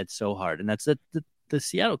on the head so hard. And that's that the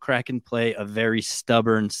Seattle Kraken play a very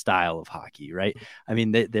stubborn style of hockey, right? I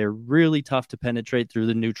mean, they're really tough to penetrate through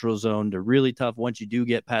the neutral zone. They're really tough once you do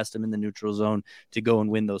get past them in the neutral zone to go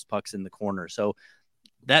and win those pucks in the corner. So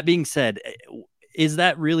that being said, is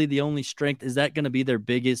that really the only strength? Is that going to be their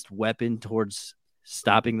biggest weapon towards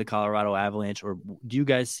stopping the Colorado Avalanche? Or do you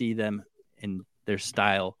guys see them in their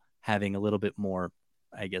style having a little bit more,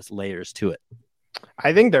 I guess, layers to it?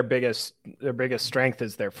 I think their biggest strength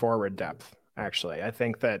is their forward depth. Actually, I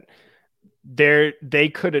think that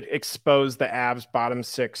they could expose the Avs bottom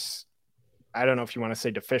six. I don't know if you want to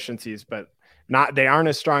say deficiencies, but they aren't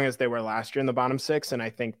as strong as they were last year in the bottom six. And I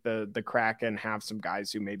think the Kraken have some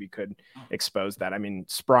guys who maybe could expose that. I mean,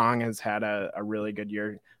 Sprong has had a really good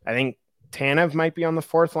year. I think Tanev might be on the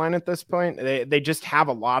fourth line at this point. They just have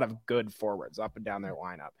a lot of good forwards up and down their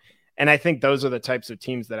lineup. And I think those are the types of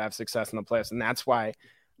teams that have success in the playoffs. And that's why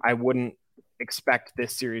I wouldn't expect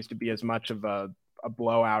this series to be as much of a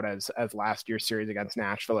blowout as last year's series against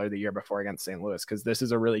Nashville or the year before against St. Louis, because this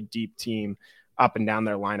is a really deep team up and down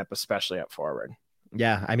their lineup, especially at forward.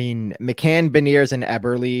 Yeah, I mean, McCann, Beniers, and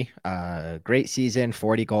Eberle, great season,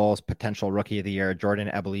 40 goals, potential rookie of the year.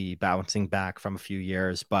 Jordan Eberle bouncing back from a few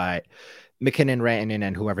years, but McKinnon, Rantanen,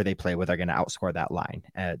 and whoever they play with are going to outscore that line.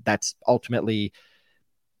 That's ultimately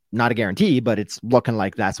not a guarantee, but it's looking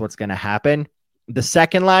like that's what's going to happen. The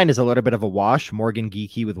second line is a little bit of a wash. Morgan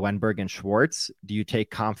Geekie with Wenberg and Schwartz. Do you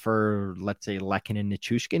take Comfer, let's say Lehkonen and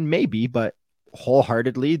Nichushkin? Maybe, but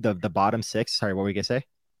wholeheartedly, the bottom six. Sorry, what were we gonna say?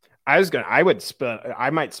 I might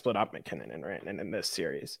split up McKinnon and Rantanen in this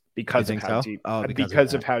series because of how deep.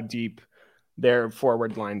 Because of how deep their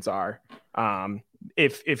forward lines are.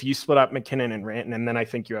 If you split up McKinnon and Rantanen, then I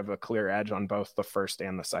think you have a clear edge on both the first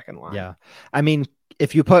and the second line. Yeah, I mean,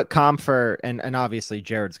 if you put Comfer, and obviously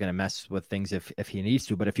Jared's going to mess with things if he needs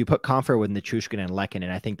to, but if you put Comfer with Nichushkin and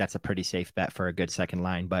Lehkonen, I think that's a pretty safe bet for a good second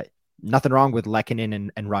line. But nothing wrong with Lehkonen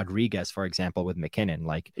and Rodriguez, for example, with McKinnon.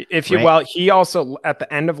 Like he also at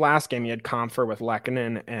the end of last game, he had Comfer with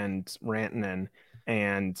Lehkonen and Rantanen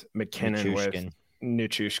and McKinnon with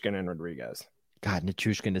Nichushkin and Rodriguez. God,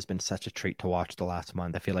 Nichushkin has been such a treat to watch the last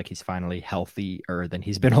month. I feel like he's finally healthier than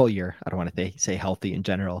he's been all year. I don't want to say healthy in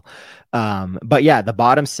general. But yeah, the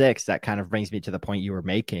bottom six, that kind of brings me to the point you were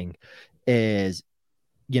making is,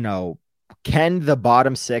 can the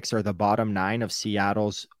bottom six or the bottom nine of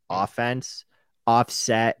Seattle's offense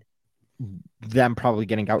offset them probably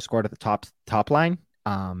getting outscored at the top line,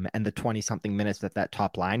 and the 20 something minutes that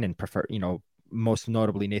top line and most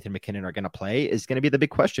notably Nathan MacKinnon are going to play is going to be the big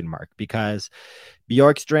question mark, because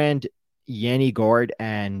Bjorkstrand, Yanni Gord,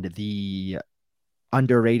 and the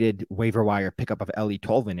underrated waiver wire pickup of Ellie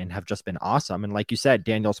Tolvanen have just been awesome. And like you said,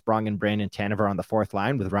 Daniel Sprong and Brandon Tanever on the fourth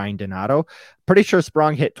line with Ryan Donato. Pretty sure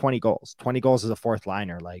Sprong hit 20 goals. 20 goals as a fourth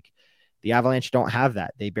liner. Like, the Avalanche don't have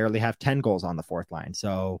that. They barely have 10 goals on the fourth line.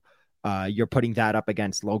 So you're putting that up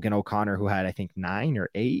against Logan O'Connor, who had, I think, 9 or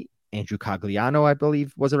 8. Andrew Cogliano, I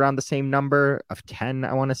believe, was around the same number of 10,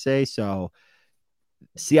 I want to say. So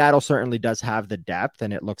Seattle certainly does have the depth,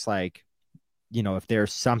 and it looks like, if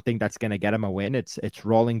there's something that's going to get them a win, it's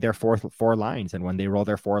rolling their four lines. And when they roll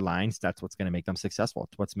their 4 lines, that's what's going to make them successful.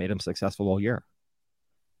 It's what's made them successful all year.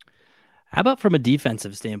 How about from a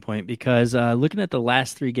defensive standpoint? Because looking at the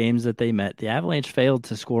last 3 games that they met, the Avalanche failed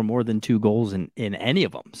to score more than 2 goals in any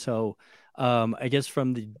of them. So I guess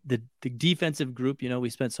from the defensive group, we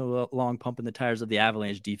spent so long pumping the tires of the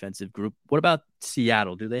Avalanche defensive group. What about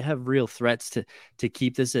Seattle? Do they have real threats to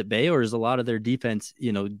keep this at bay, or is a lot of their defense,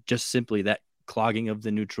 just simply that clogging of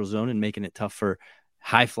the neutral zone and making it tough for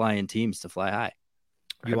high flying teams to fly high?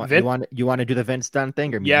 You want to do the Vince Dunn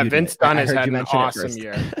thing? Or yeah, Vince Dunn has had an awesome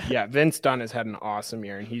year. Yeah, Vince Dunn has had an awesome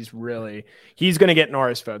year, and he's going to get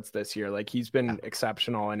Norris votes this year. Like, he's been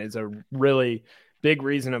exceptional and is a really big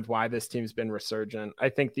reason of why this team's been resurgent. I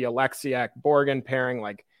think the Alexiak Borgen pairing,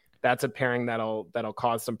 like, that's a pairing that'll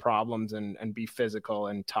cause some problems and be physical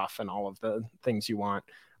and tough and all of the things you want.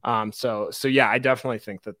 So yeah, I definitely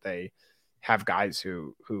think that they have guys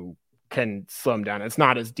who can slow them down. It's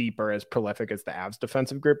not as deep or as prolific as the Avs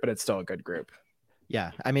defensive group, but it's still a good group.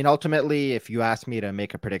 Yeah. I mean, ultimately, if you ask me to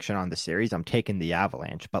make a prediction on the series, I'm taking the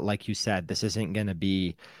Avalanche. But like you said, this isn't going to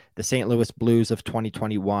be the St. Louis Blues of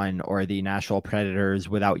 2021 or the Nashville Predators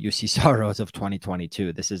without UC Soros of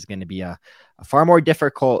 2022. This is going to be a far more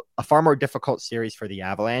difficult series for the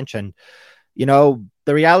Avalanche. And,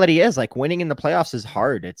 the reality is, like, winning in the playoffs is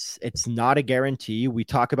hard. It's not a guarantee. We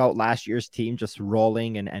talk about last year's team just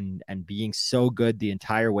rolling and being so good the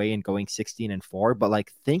entire way and going 16-4. But,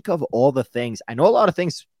 like, think of all the things. I know a lot of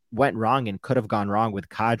things went wrong and could have gone wrong with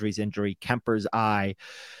Kadri's injury, Kemper's eye.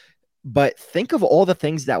 But think of all the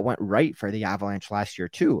things that went right for the Avalanche last year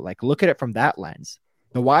too. Like, look at it from that lens.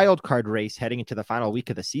 The wild card race heading into the final week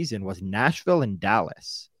of the season was Nashville and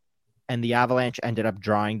Dallas. And the Avalanche ended up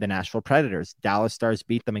drawing the Nashville Predators. Dallas Stars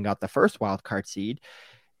beat them and got the first wild card seed.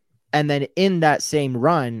 And then in that same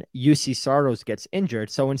run, UC Soros gets injured.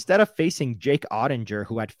 So instead of facing Jake Ottinger,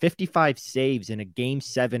 who had 55 saves in a Game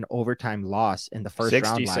 7 overtime loss in the first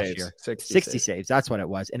round last year. 60 saves. That's what it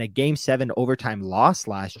was. In a Game 7 overtime loss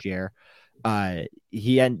last year, they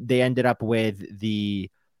ended up with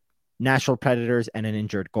the Nashville Predators and an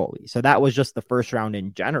injured goalie. So that was just the first round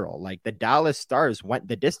in general. Like, the Dallas Stars went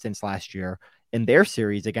the distance last year in their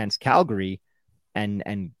series against Calgary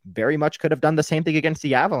and very much could have done the same thing against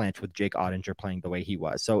the Avalanche with Jake Ottinger playing the way he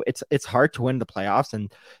was. So it's hard to win the playoffs.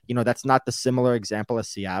 And, that's not the similar example as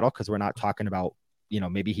Seattle, because we're not talking about,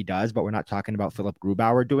 maybe he does, but we're not talking about Philip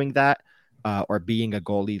Grubauer doing that or being a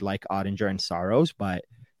goalie like Ottinger and Soros. But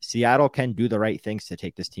Seattle can do the right things to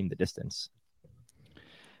take this team the distance.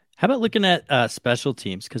 How about looking at special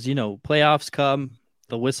teams? Because, playoffs come,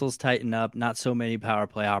 the whistles tighten up, not so many power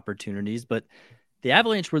play opportunities, but the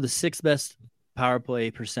Avalanche were the 6th best power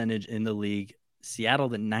play percentage in the league. Seattle,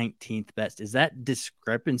 the 19th best. Is that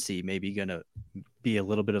discrepancy maybe going to be a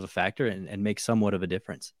little bit of a factor and make somewhat of a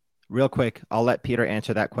difference? Real quick, I'll let Peter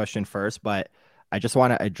answer that question first, but I just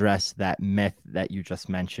want to address that myth that you just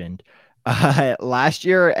mentioned. Last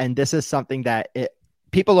year, and this is something that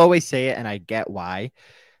people always say it, and I get why,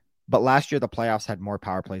 but last year the playoffs had more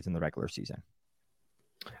power plays in the regular season.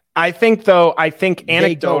 I think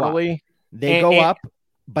anecdotally they go up,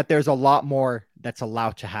 but there's a lot more that's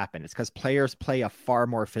allowed to happen. It's because players play a far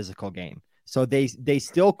more physical game. So they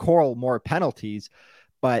still call more penalties,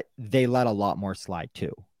 but they let a lot more slide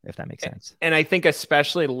too, if that makes sense. And I think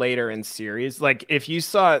especially later in series, like if you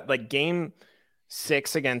saw like game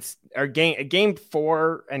 6 game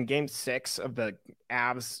 4 and game 6 of the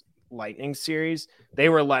Avs Lightning series, they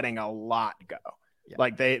were letting a lot go. Yeah.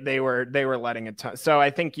 Like they were letting a ton. So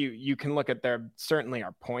I think you can look at there certainly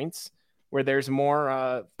are points where there's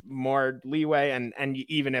more leeway, and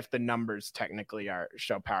even if the numbers technically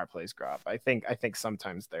show power plays grow up, I think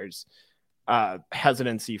sometimes there's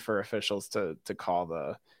hesitancy for officials to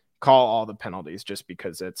call all the penalties just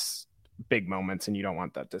because it's big moments and you don't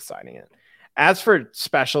want that deciding it. As for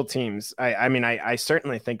special teams, I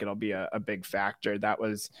certainly think it'll be a big factor. That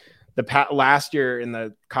was last year in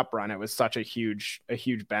the cup run. It was such a huge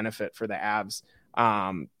benefit for the Avs,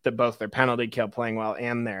 that both their penalty kill playing well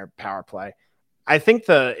and their power play. I think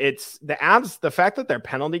the Avs, the fact that their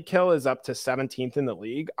penalty kill is up to 17th in the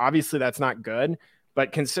league, obviously that's not good,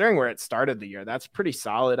 but considering where it started the year, that's pretty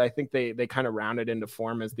solid. I think they kind of rounded into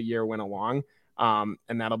form as the year went along. And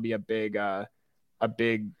that'll be a big, I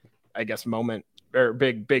guess, moment, or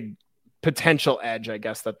big potential edge, I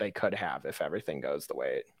guess, that they could have if everything goes the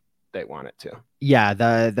way they want it to. Yeah,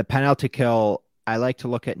 the penalty kill, I like to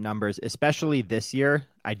look at numbers, especially this year.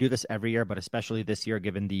 I do this every year, but especially this year,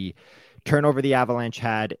 given the turnover the Avalanche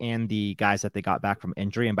had and the guys that they got back from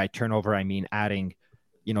injury. And by turnover, I mean adding,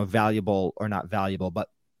 valuable, or not valuable, but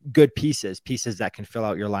good pieces that can fill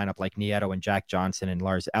out your lineup, like Nieto and Jack Johnson and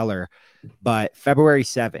Lars Eller. But February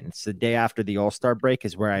 7th, the day after the All-Star break,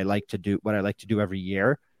 is where I like to do what I like to do every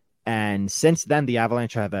year. And since then, the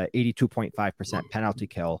Avalanche have a 82.5% penalty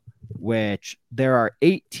kill, which there are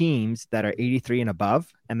 8 teams that are 83 and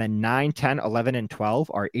above. And then 9, 10, 11, and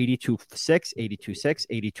 12 are 82.6, 82.6,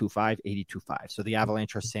 82.5, 82.5. So the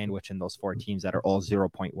Avalanche are sandwiched in those 4 teams that are all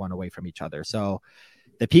 0.1 away from each other. So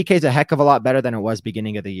the PK is a heck of a lot better than it was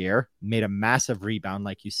beginning of the year. Made a massive rebound,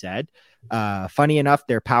 like you said. Funny enough,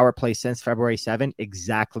 their power play since February 7th,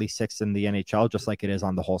 exactly 6th in the NHL, just like it is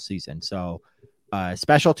on the whole season. So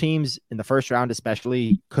special teams in the first round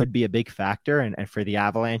especially could be a big factor. And for the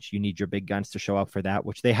Avalanche, you need your big guns to show up for that,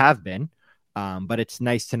 which they have been. But it's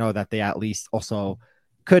nice to know that they at least also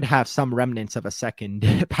could have some remnants of a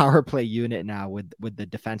second power play unit now with the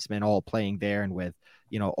defensemen all playing there, and with,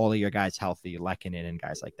 all of your guys healthy, Lehkonen and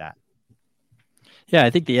guys like that. Yeah, I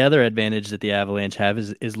think the other advantage that the Avalanche have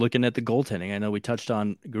is looking at the goaltending. I know we touched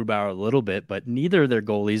on Grubauer a little bit, but neither of their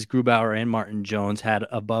goalies, Grubauer and Martin Jones, had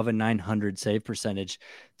above a 900 save percentage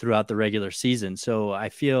throughout the regular season. So I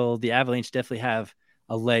feel the Avalanche definitely have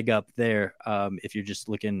a leg up there, if you're just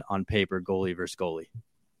looking on paper, goalie versus goalie.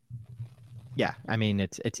 Yeah, I mean,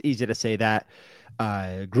 it's easy to say that.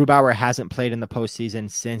 Grubauer hasn't played in the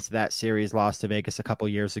postseason since that series loss to Vegas a couple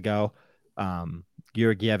years ago.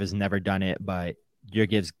 Georgiev has never done it, but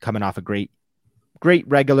Georgiev's coming off a great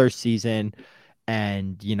regular season.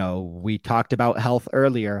 And, we talked about health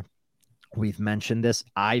earlier. We've mentioned this.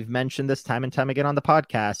 I've mentioned this time and time again on the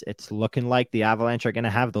podcast. It's looking like the Avalanche are going to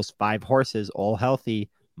have those 5 horses all healthy.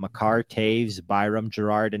 Makar, Taves, Byram,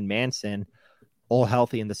 Girard, and Manson all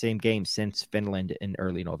healthy in the same game since Finland in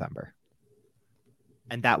early November.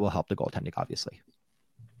 And that will help the goaltending, obviously.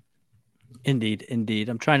 Indeed.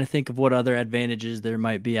 I'm trying to think of what other advantages there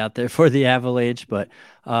might be out there for the Avalanche, but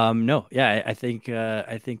no, yeah, I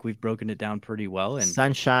think we've broken it down pretty well. And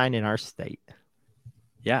sunshine in our state.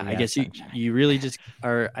 Yeah, I guess you really just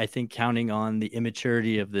are, I think, counting on the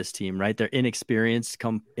immaturity of this team, right? Their inexperience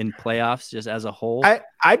come in playoffs just as a whole.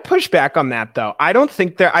 I push back on that, though. I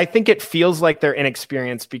think it feels like they're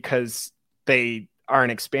inexperienced because they are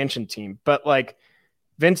an expansion team, but like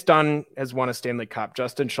Vince Dunn has won a Stanley Cup.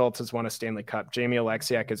 Justin Schultz has won a Stanley Cup. Jamie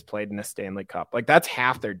Alexiak has played in a Stanley Cup. Like, that's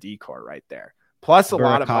half their decor right there. Plus a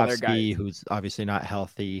lot of other guys. Who's obviously not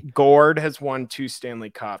healthy. Gord has won 2 Stanley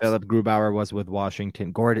Cups. Philip Grubauer was with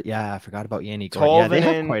Washington. Gord, yeah, I forgot about Yanni Gord. Yeah, they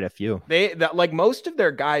have quite a few. Like most of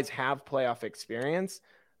their guys have playoff experience.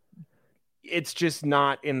 It's just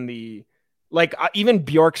not in the even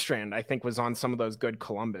Bjorkstrand, I think, was on some of those good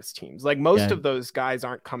Columbus teams. Like most of those guys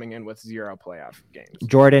aren't coming in with 0 playoff games.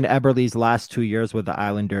 Jordan Eberle's last 2 years with the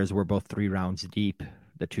Islanders were both 3 rounds deep.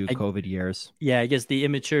 The 2 COVID years. Yeah, I guess the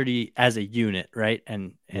immaturity as a unit, right?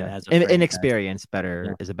 And as a inexperience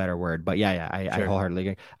is a better word. But I wholeheartedly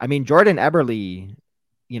agree. I mean, Jordan Eberle,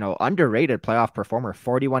 underrated playoff performer,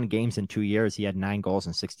 41 games in 2 years. He had 9 goals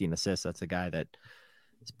and 16 assists. That's a guy that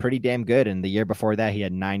is pretty damn good. And the year before that, he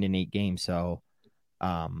had 9 in 8 games. So,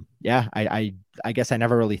 I guess I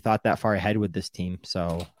never really thought that far ahead with this team.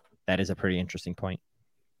 So that is a pretty interesting point.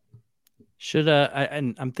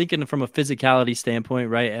 And I'm thinking from a physicality standpoint,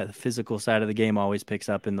 right? The physical side of the game always picks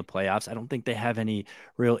up in the playoffs. I don't think they have any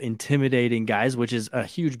real intimidating guys, which is a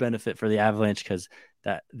huge benefit for the Avalanche, because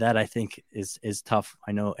that I think is tough.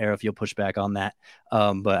 I know, Arif, you'll push back on that.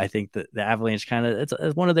 But I think that the Avalanche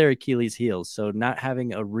it's one of their Achilles heels. So not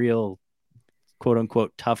having a real quote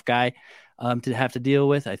unquote tough guy to have to deal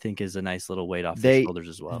with, I think, is a nice little weight off their shoulders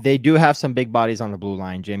as well. They do have some big bodies on the blue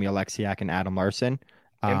line, Jamie Alexiak and Adam Larson.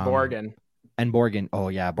 And Borgen. And Morgan, oh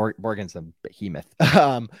yeah, Morgan's a behemoth.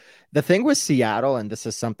 The thing with Seattle, and this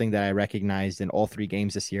is something that I recognized in all 3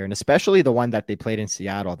 games this year, and especially the one that they played in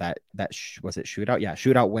Seattle, was it shootout? Yeah,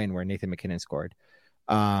 shootout win where Nathan McKinnon scored.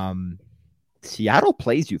 Seattle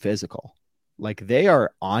plays you physical. Like they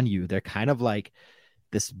are on you. They're kind of like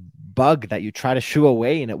this bug that you try to shoo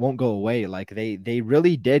away and it won't go away. Like they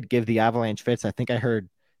really did give the Avalanche fits. I think I heard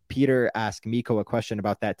Peter asked Mikko a question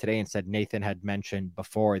about that today and said Nathan had mentioned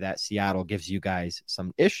before that Seattle gives you guys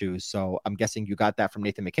some issues. So I'm guessing you got that from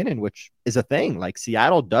Nathan McKinnon, which is a thing. Like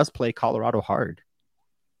Seattle does play Colorado hard.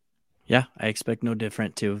 Yeah, I expect no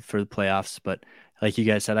different too for the playoffs. But like you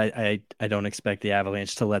guys said, I don't expect the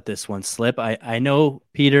Avalanche to let this one slip. I know,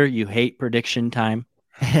 Peter, you hate prediction time.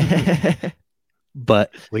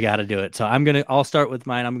 But we got to do it. So I'll start with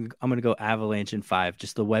mine. I'm going to go Avalanche in 5.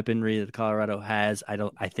 Just the weaponry that Colorado has.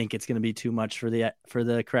 I think it's going to be too much for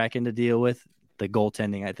the Kraken to deal with. The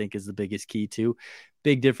goaltending, I think, is the biggest key too.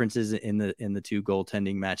 Big differences in the 2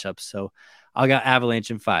 goaltending matchups. So I'll go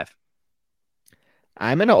Avalanche in 5.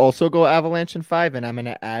 I'm going to also go Avalanche in 5, and I'm going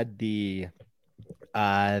to add the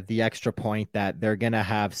extra point that they're going to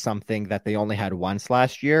have something that they only had once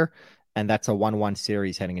last year. And that's a 1-1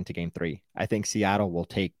 series heading into game 3. I think Seattle will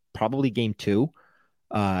take probably game 2.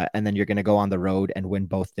 And then you're going to go on the road and win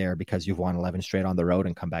both there because you've won 11 straight on the road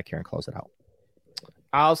and come back here and close it out.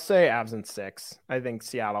 I'll say Avs in 6. I think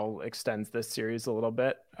Seattle extends this series a little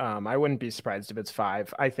bit. I wouldn't be surprised if it's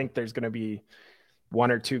 5. I think there's going to be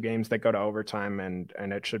 1 or 2 games that go to overtime and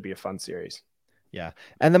it should be a fun series. Yeah.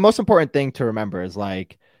 And the most important thing to remember is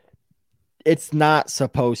like, it's not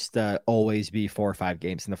supposed to always be 4 or 5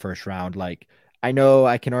 games in the first round. Like I know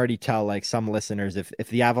I can already tell like some listeners, if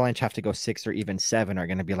the Avalanche have to go 6 or even 7 are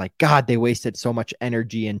going to be like, God, they wasted so much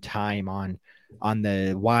energy and time on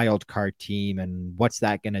the wild card team. And what's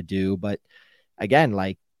that going to do? But again,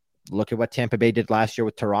 like look at what Tampa Bay did last year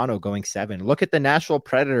with Toronto going 7. Look at the Nashville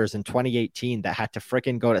Predators in 2018 that had to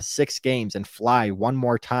freaking go to 6 games and fly one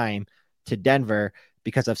more time to Denver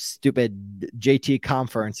because of stupid JT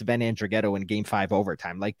Conference, Van Andrighetto in game 5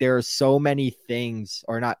 overtime. Like there are so many things,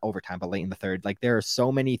 or not overtime, but late in the third. Like there are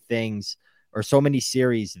so many things or so many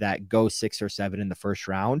series that go 6 or 7 in the first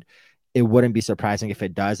round. It wouldn't be surprising if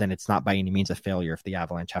it does. And it's not by any means a failure if the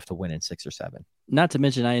Avalanche have to win in 6 or 7. Not to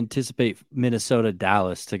mention, I anticipate Minnesota,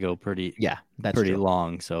 Dallas to go pretty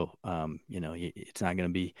long. So, it's not going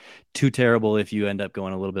to be too terrible if you end up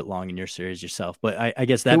going a little bit long in your series yourself. But I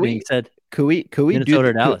guess that being said, could we Minnesota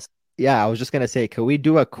or Dallas? Yeah, I was just going to say, could we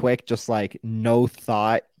do a quick, just like no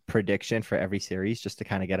thought prediction for every series just to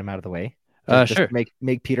kind of get him out of the way? Sure.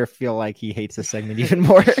 Make Peter feel like he hates the segment even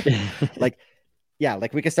more. Yeah,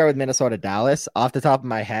 like we could start with Minnesota, Dallas. Off the top of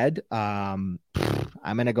my head, I'm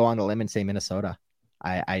gonna go on the limb and say Minnesota.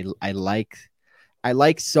 I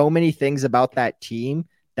like so many things about that team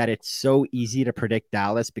that it's so easy to predict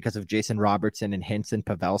Dallas because of Jason Robertson and Hintz and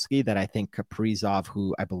Pavelski that I think Kaprizov,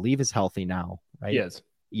 who I believe is healthy now, right? Yes.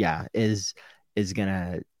 Yeah, is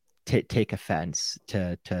gonna take offense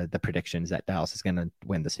to the predictions that Dallas is gonna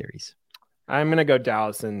win the series. I'm gonna go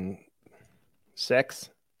Dallas in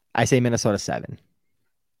 6. I say Minnesota 7.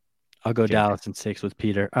 I'll go Dallas in 6 with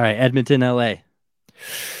Peter. All right, Edmonton, LA.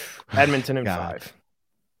 Edmonton in 5.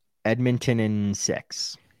 Edmonton in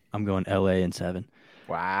 6. I'm going LA in 7.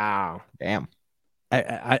 Wow. Damn.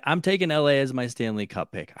 I'm taking LA as my Stanley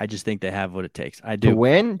Cup pick. I just think they have what it takes. I do. To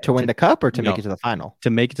win the cup or to make it to the final? To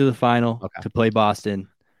make it to the final, to play Boston,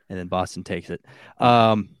 and then Boston takes it.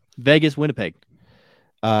 Vegas, Winnipeg.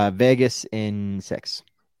 Vegas in 6.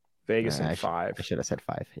 Vegas in 5. I should have said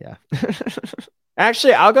 5. Yeah.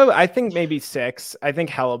 Actually, I'll go. I think maybe 6. I think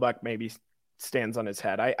Hellebuck maybe stands on his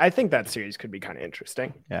head. I think that series could be kind of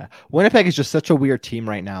interesting. Yeah. Winnipeg is just such a weird team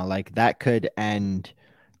right now. Like that could end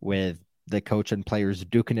with the coach and players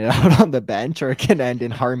duking it out on the bench, or it can end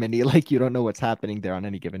in harmony. Like you don't know what's happening there on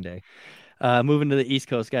any given day. Moving to the East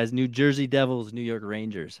Coast, guys. New Jersey Devils, New York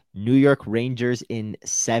Rangers. New York Rangers in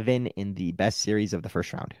 7 in the best series of the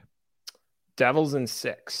first round. Devils in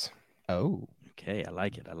 6. Oh. Okay, I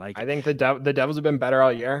like it. I think the Devils have been better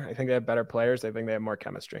all year. I think they have better players. I think they have more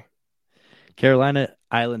chemistry. Carolina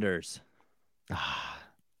Islanders.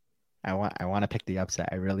 I want to pick the upset.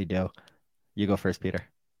 I really do. You go first, Peter.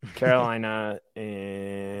 Carolina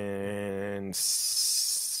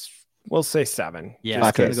we'll say 7. Yeah,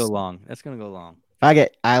 that's going to go long. Fuck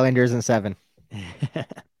it. Islanders in 7.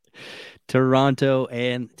 Toronto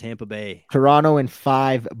and Tampa Bay. Toronto in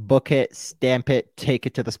 5. Book it, stamp it, take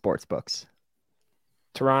it to the sports books.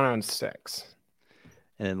 Toronto in 6.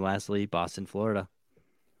 And then lastly, Boston, Florida.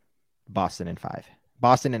 Boston in 5.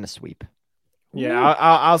 Boston in a sweep. Yeah,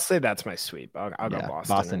 I'll say that's my sweep. I'll go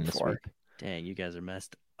Boston in 4. Dang, you guys are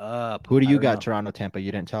messed up. Who do I you don't got? know. Toronto, Tampa.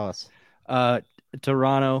 You didn't tell us.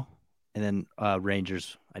 Toronto, and then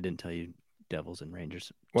Rangers. I didn't tell you Devils and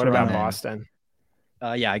Rangers. What Toronto. about Boston?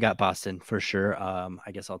 Yeah, I got Boston for sure.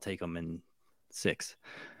 I guess I'll take them in 6.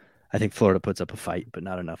 I think Florida puts up a fight, but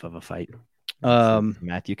not enough of a fight.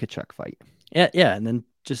 Matthew Tkachuk fight. Yeah, and then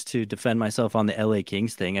just to defend myself on the LA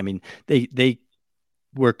Kings thing, I mean, they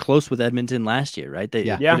were close with Edmonton last year, right? They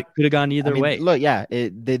could have gone either way. Look,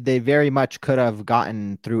 they very much could have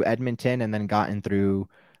gotten through Edmonton and then gotten through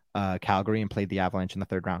Calgary and played the Avalanche in the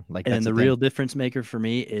 3rd round. Like, and the real difference maker for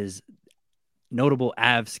me is notable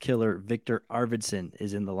Avs killer Victor Arvidsson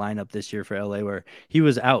is in the lineup this year for LA, where he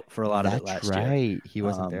was out for a lot of it last year. Right, he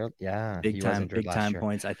wasn't there. Yeah, big time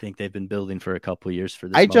points. I think they've been building for a couple years for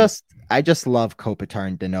this. I just love Kopitar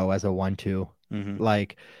and Danault as a 1-2. Mm-hmm.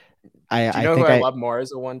 Like, Do you know who I love more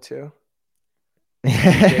as a 1-2?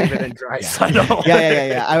 David and Draisaitl.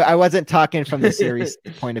 Yeah. I wasn't talking from the series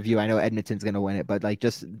point of view. I know Edmonton's going to win it, but like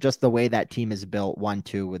just the way that team is built,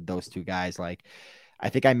 1-2 with those two guys. Like, I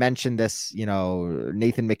think I mentioned this.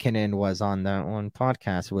 Nathan McKinnon was on that one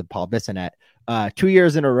podcast with Paul Bissonnette 2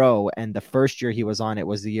 years in a row, and the first year he was on it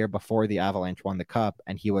was the year before the Avalanche won the cup,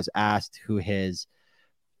 and he was asked who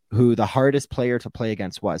the hardest player to play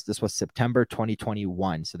against was. This was September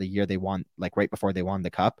 2021, so the year they won, like right before they won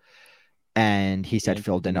the cup. And he said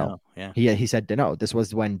Phil Danault. Yeah. He said Danault. This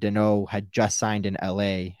was when Danault had just signed in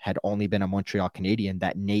LA, had only been a Montreal Canadian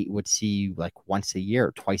that Nate would see like once a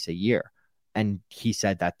year, twice a year. And he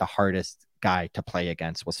said that the hardest guy to play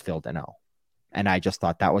against was Phil Danault. And I just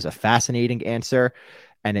thought that was a fascinating answer.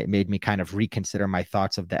 And it made me kind of reconsider my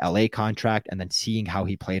thoughts of the LA contract. And then seeing how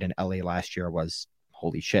he played in LA last year was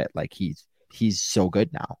holy shit. Like he's so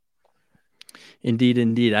good now.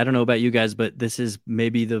 Indeed. I don't know about you guys, but this is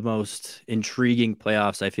maybe the most intriguing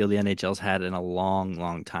playoffs I feel the NHL's had in a long,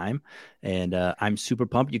 long time. And I'm super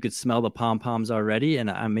pumped. You could smell the pom-poms already.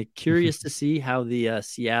 And I'm curious to see how the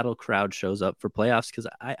Seattle crowd shows up for playoffs, because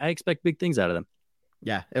I expect big things out of them.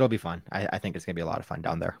 Yeah, it'll be fun. I think it's going to be a lot of fun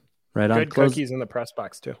down there. Right on. Good cookies in the press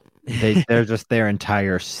box, too. They're just their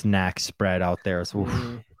entire snack spread out there. So,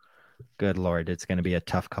 good Lord, it's going to be a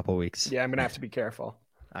tough couple weeks. Yeah, I'm going to have to be careful.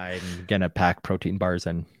 I'm gonna pack protein bars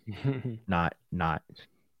and not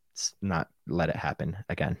let it happen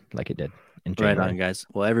again like it did in January. Right on, guys.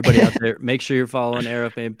 Well, everybody out there, make sure you're following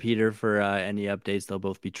Aarif and Peter for any updates. They'll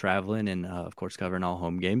both be traveling and, of course, covering all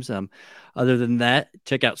home games. Other than that,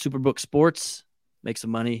 check out Superbook Sports. Make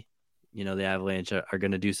some money. The Avalanche are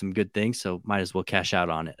going to do some good things, so might as well cash out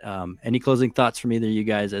on it. Any closing thoughts from either of you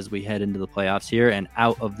guys as we head into the playoffs here and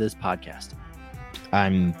out of this podcast?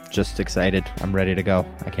 I'm just excited. I'm ready to go.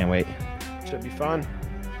 I can't wait. Should be fun.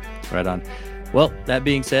 Right on. Well, that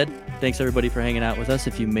being said, thanks everybody for hanging out with us.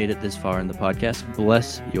 If you made it this far in the podcast,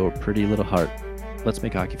 bless your pretty little heart. Let's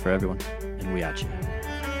make hockey for everyone, and we out you.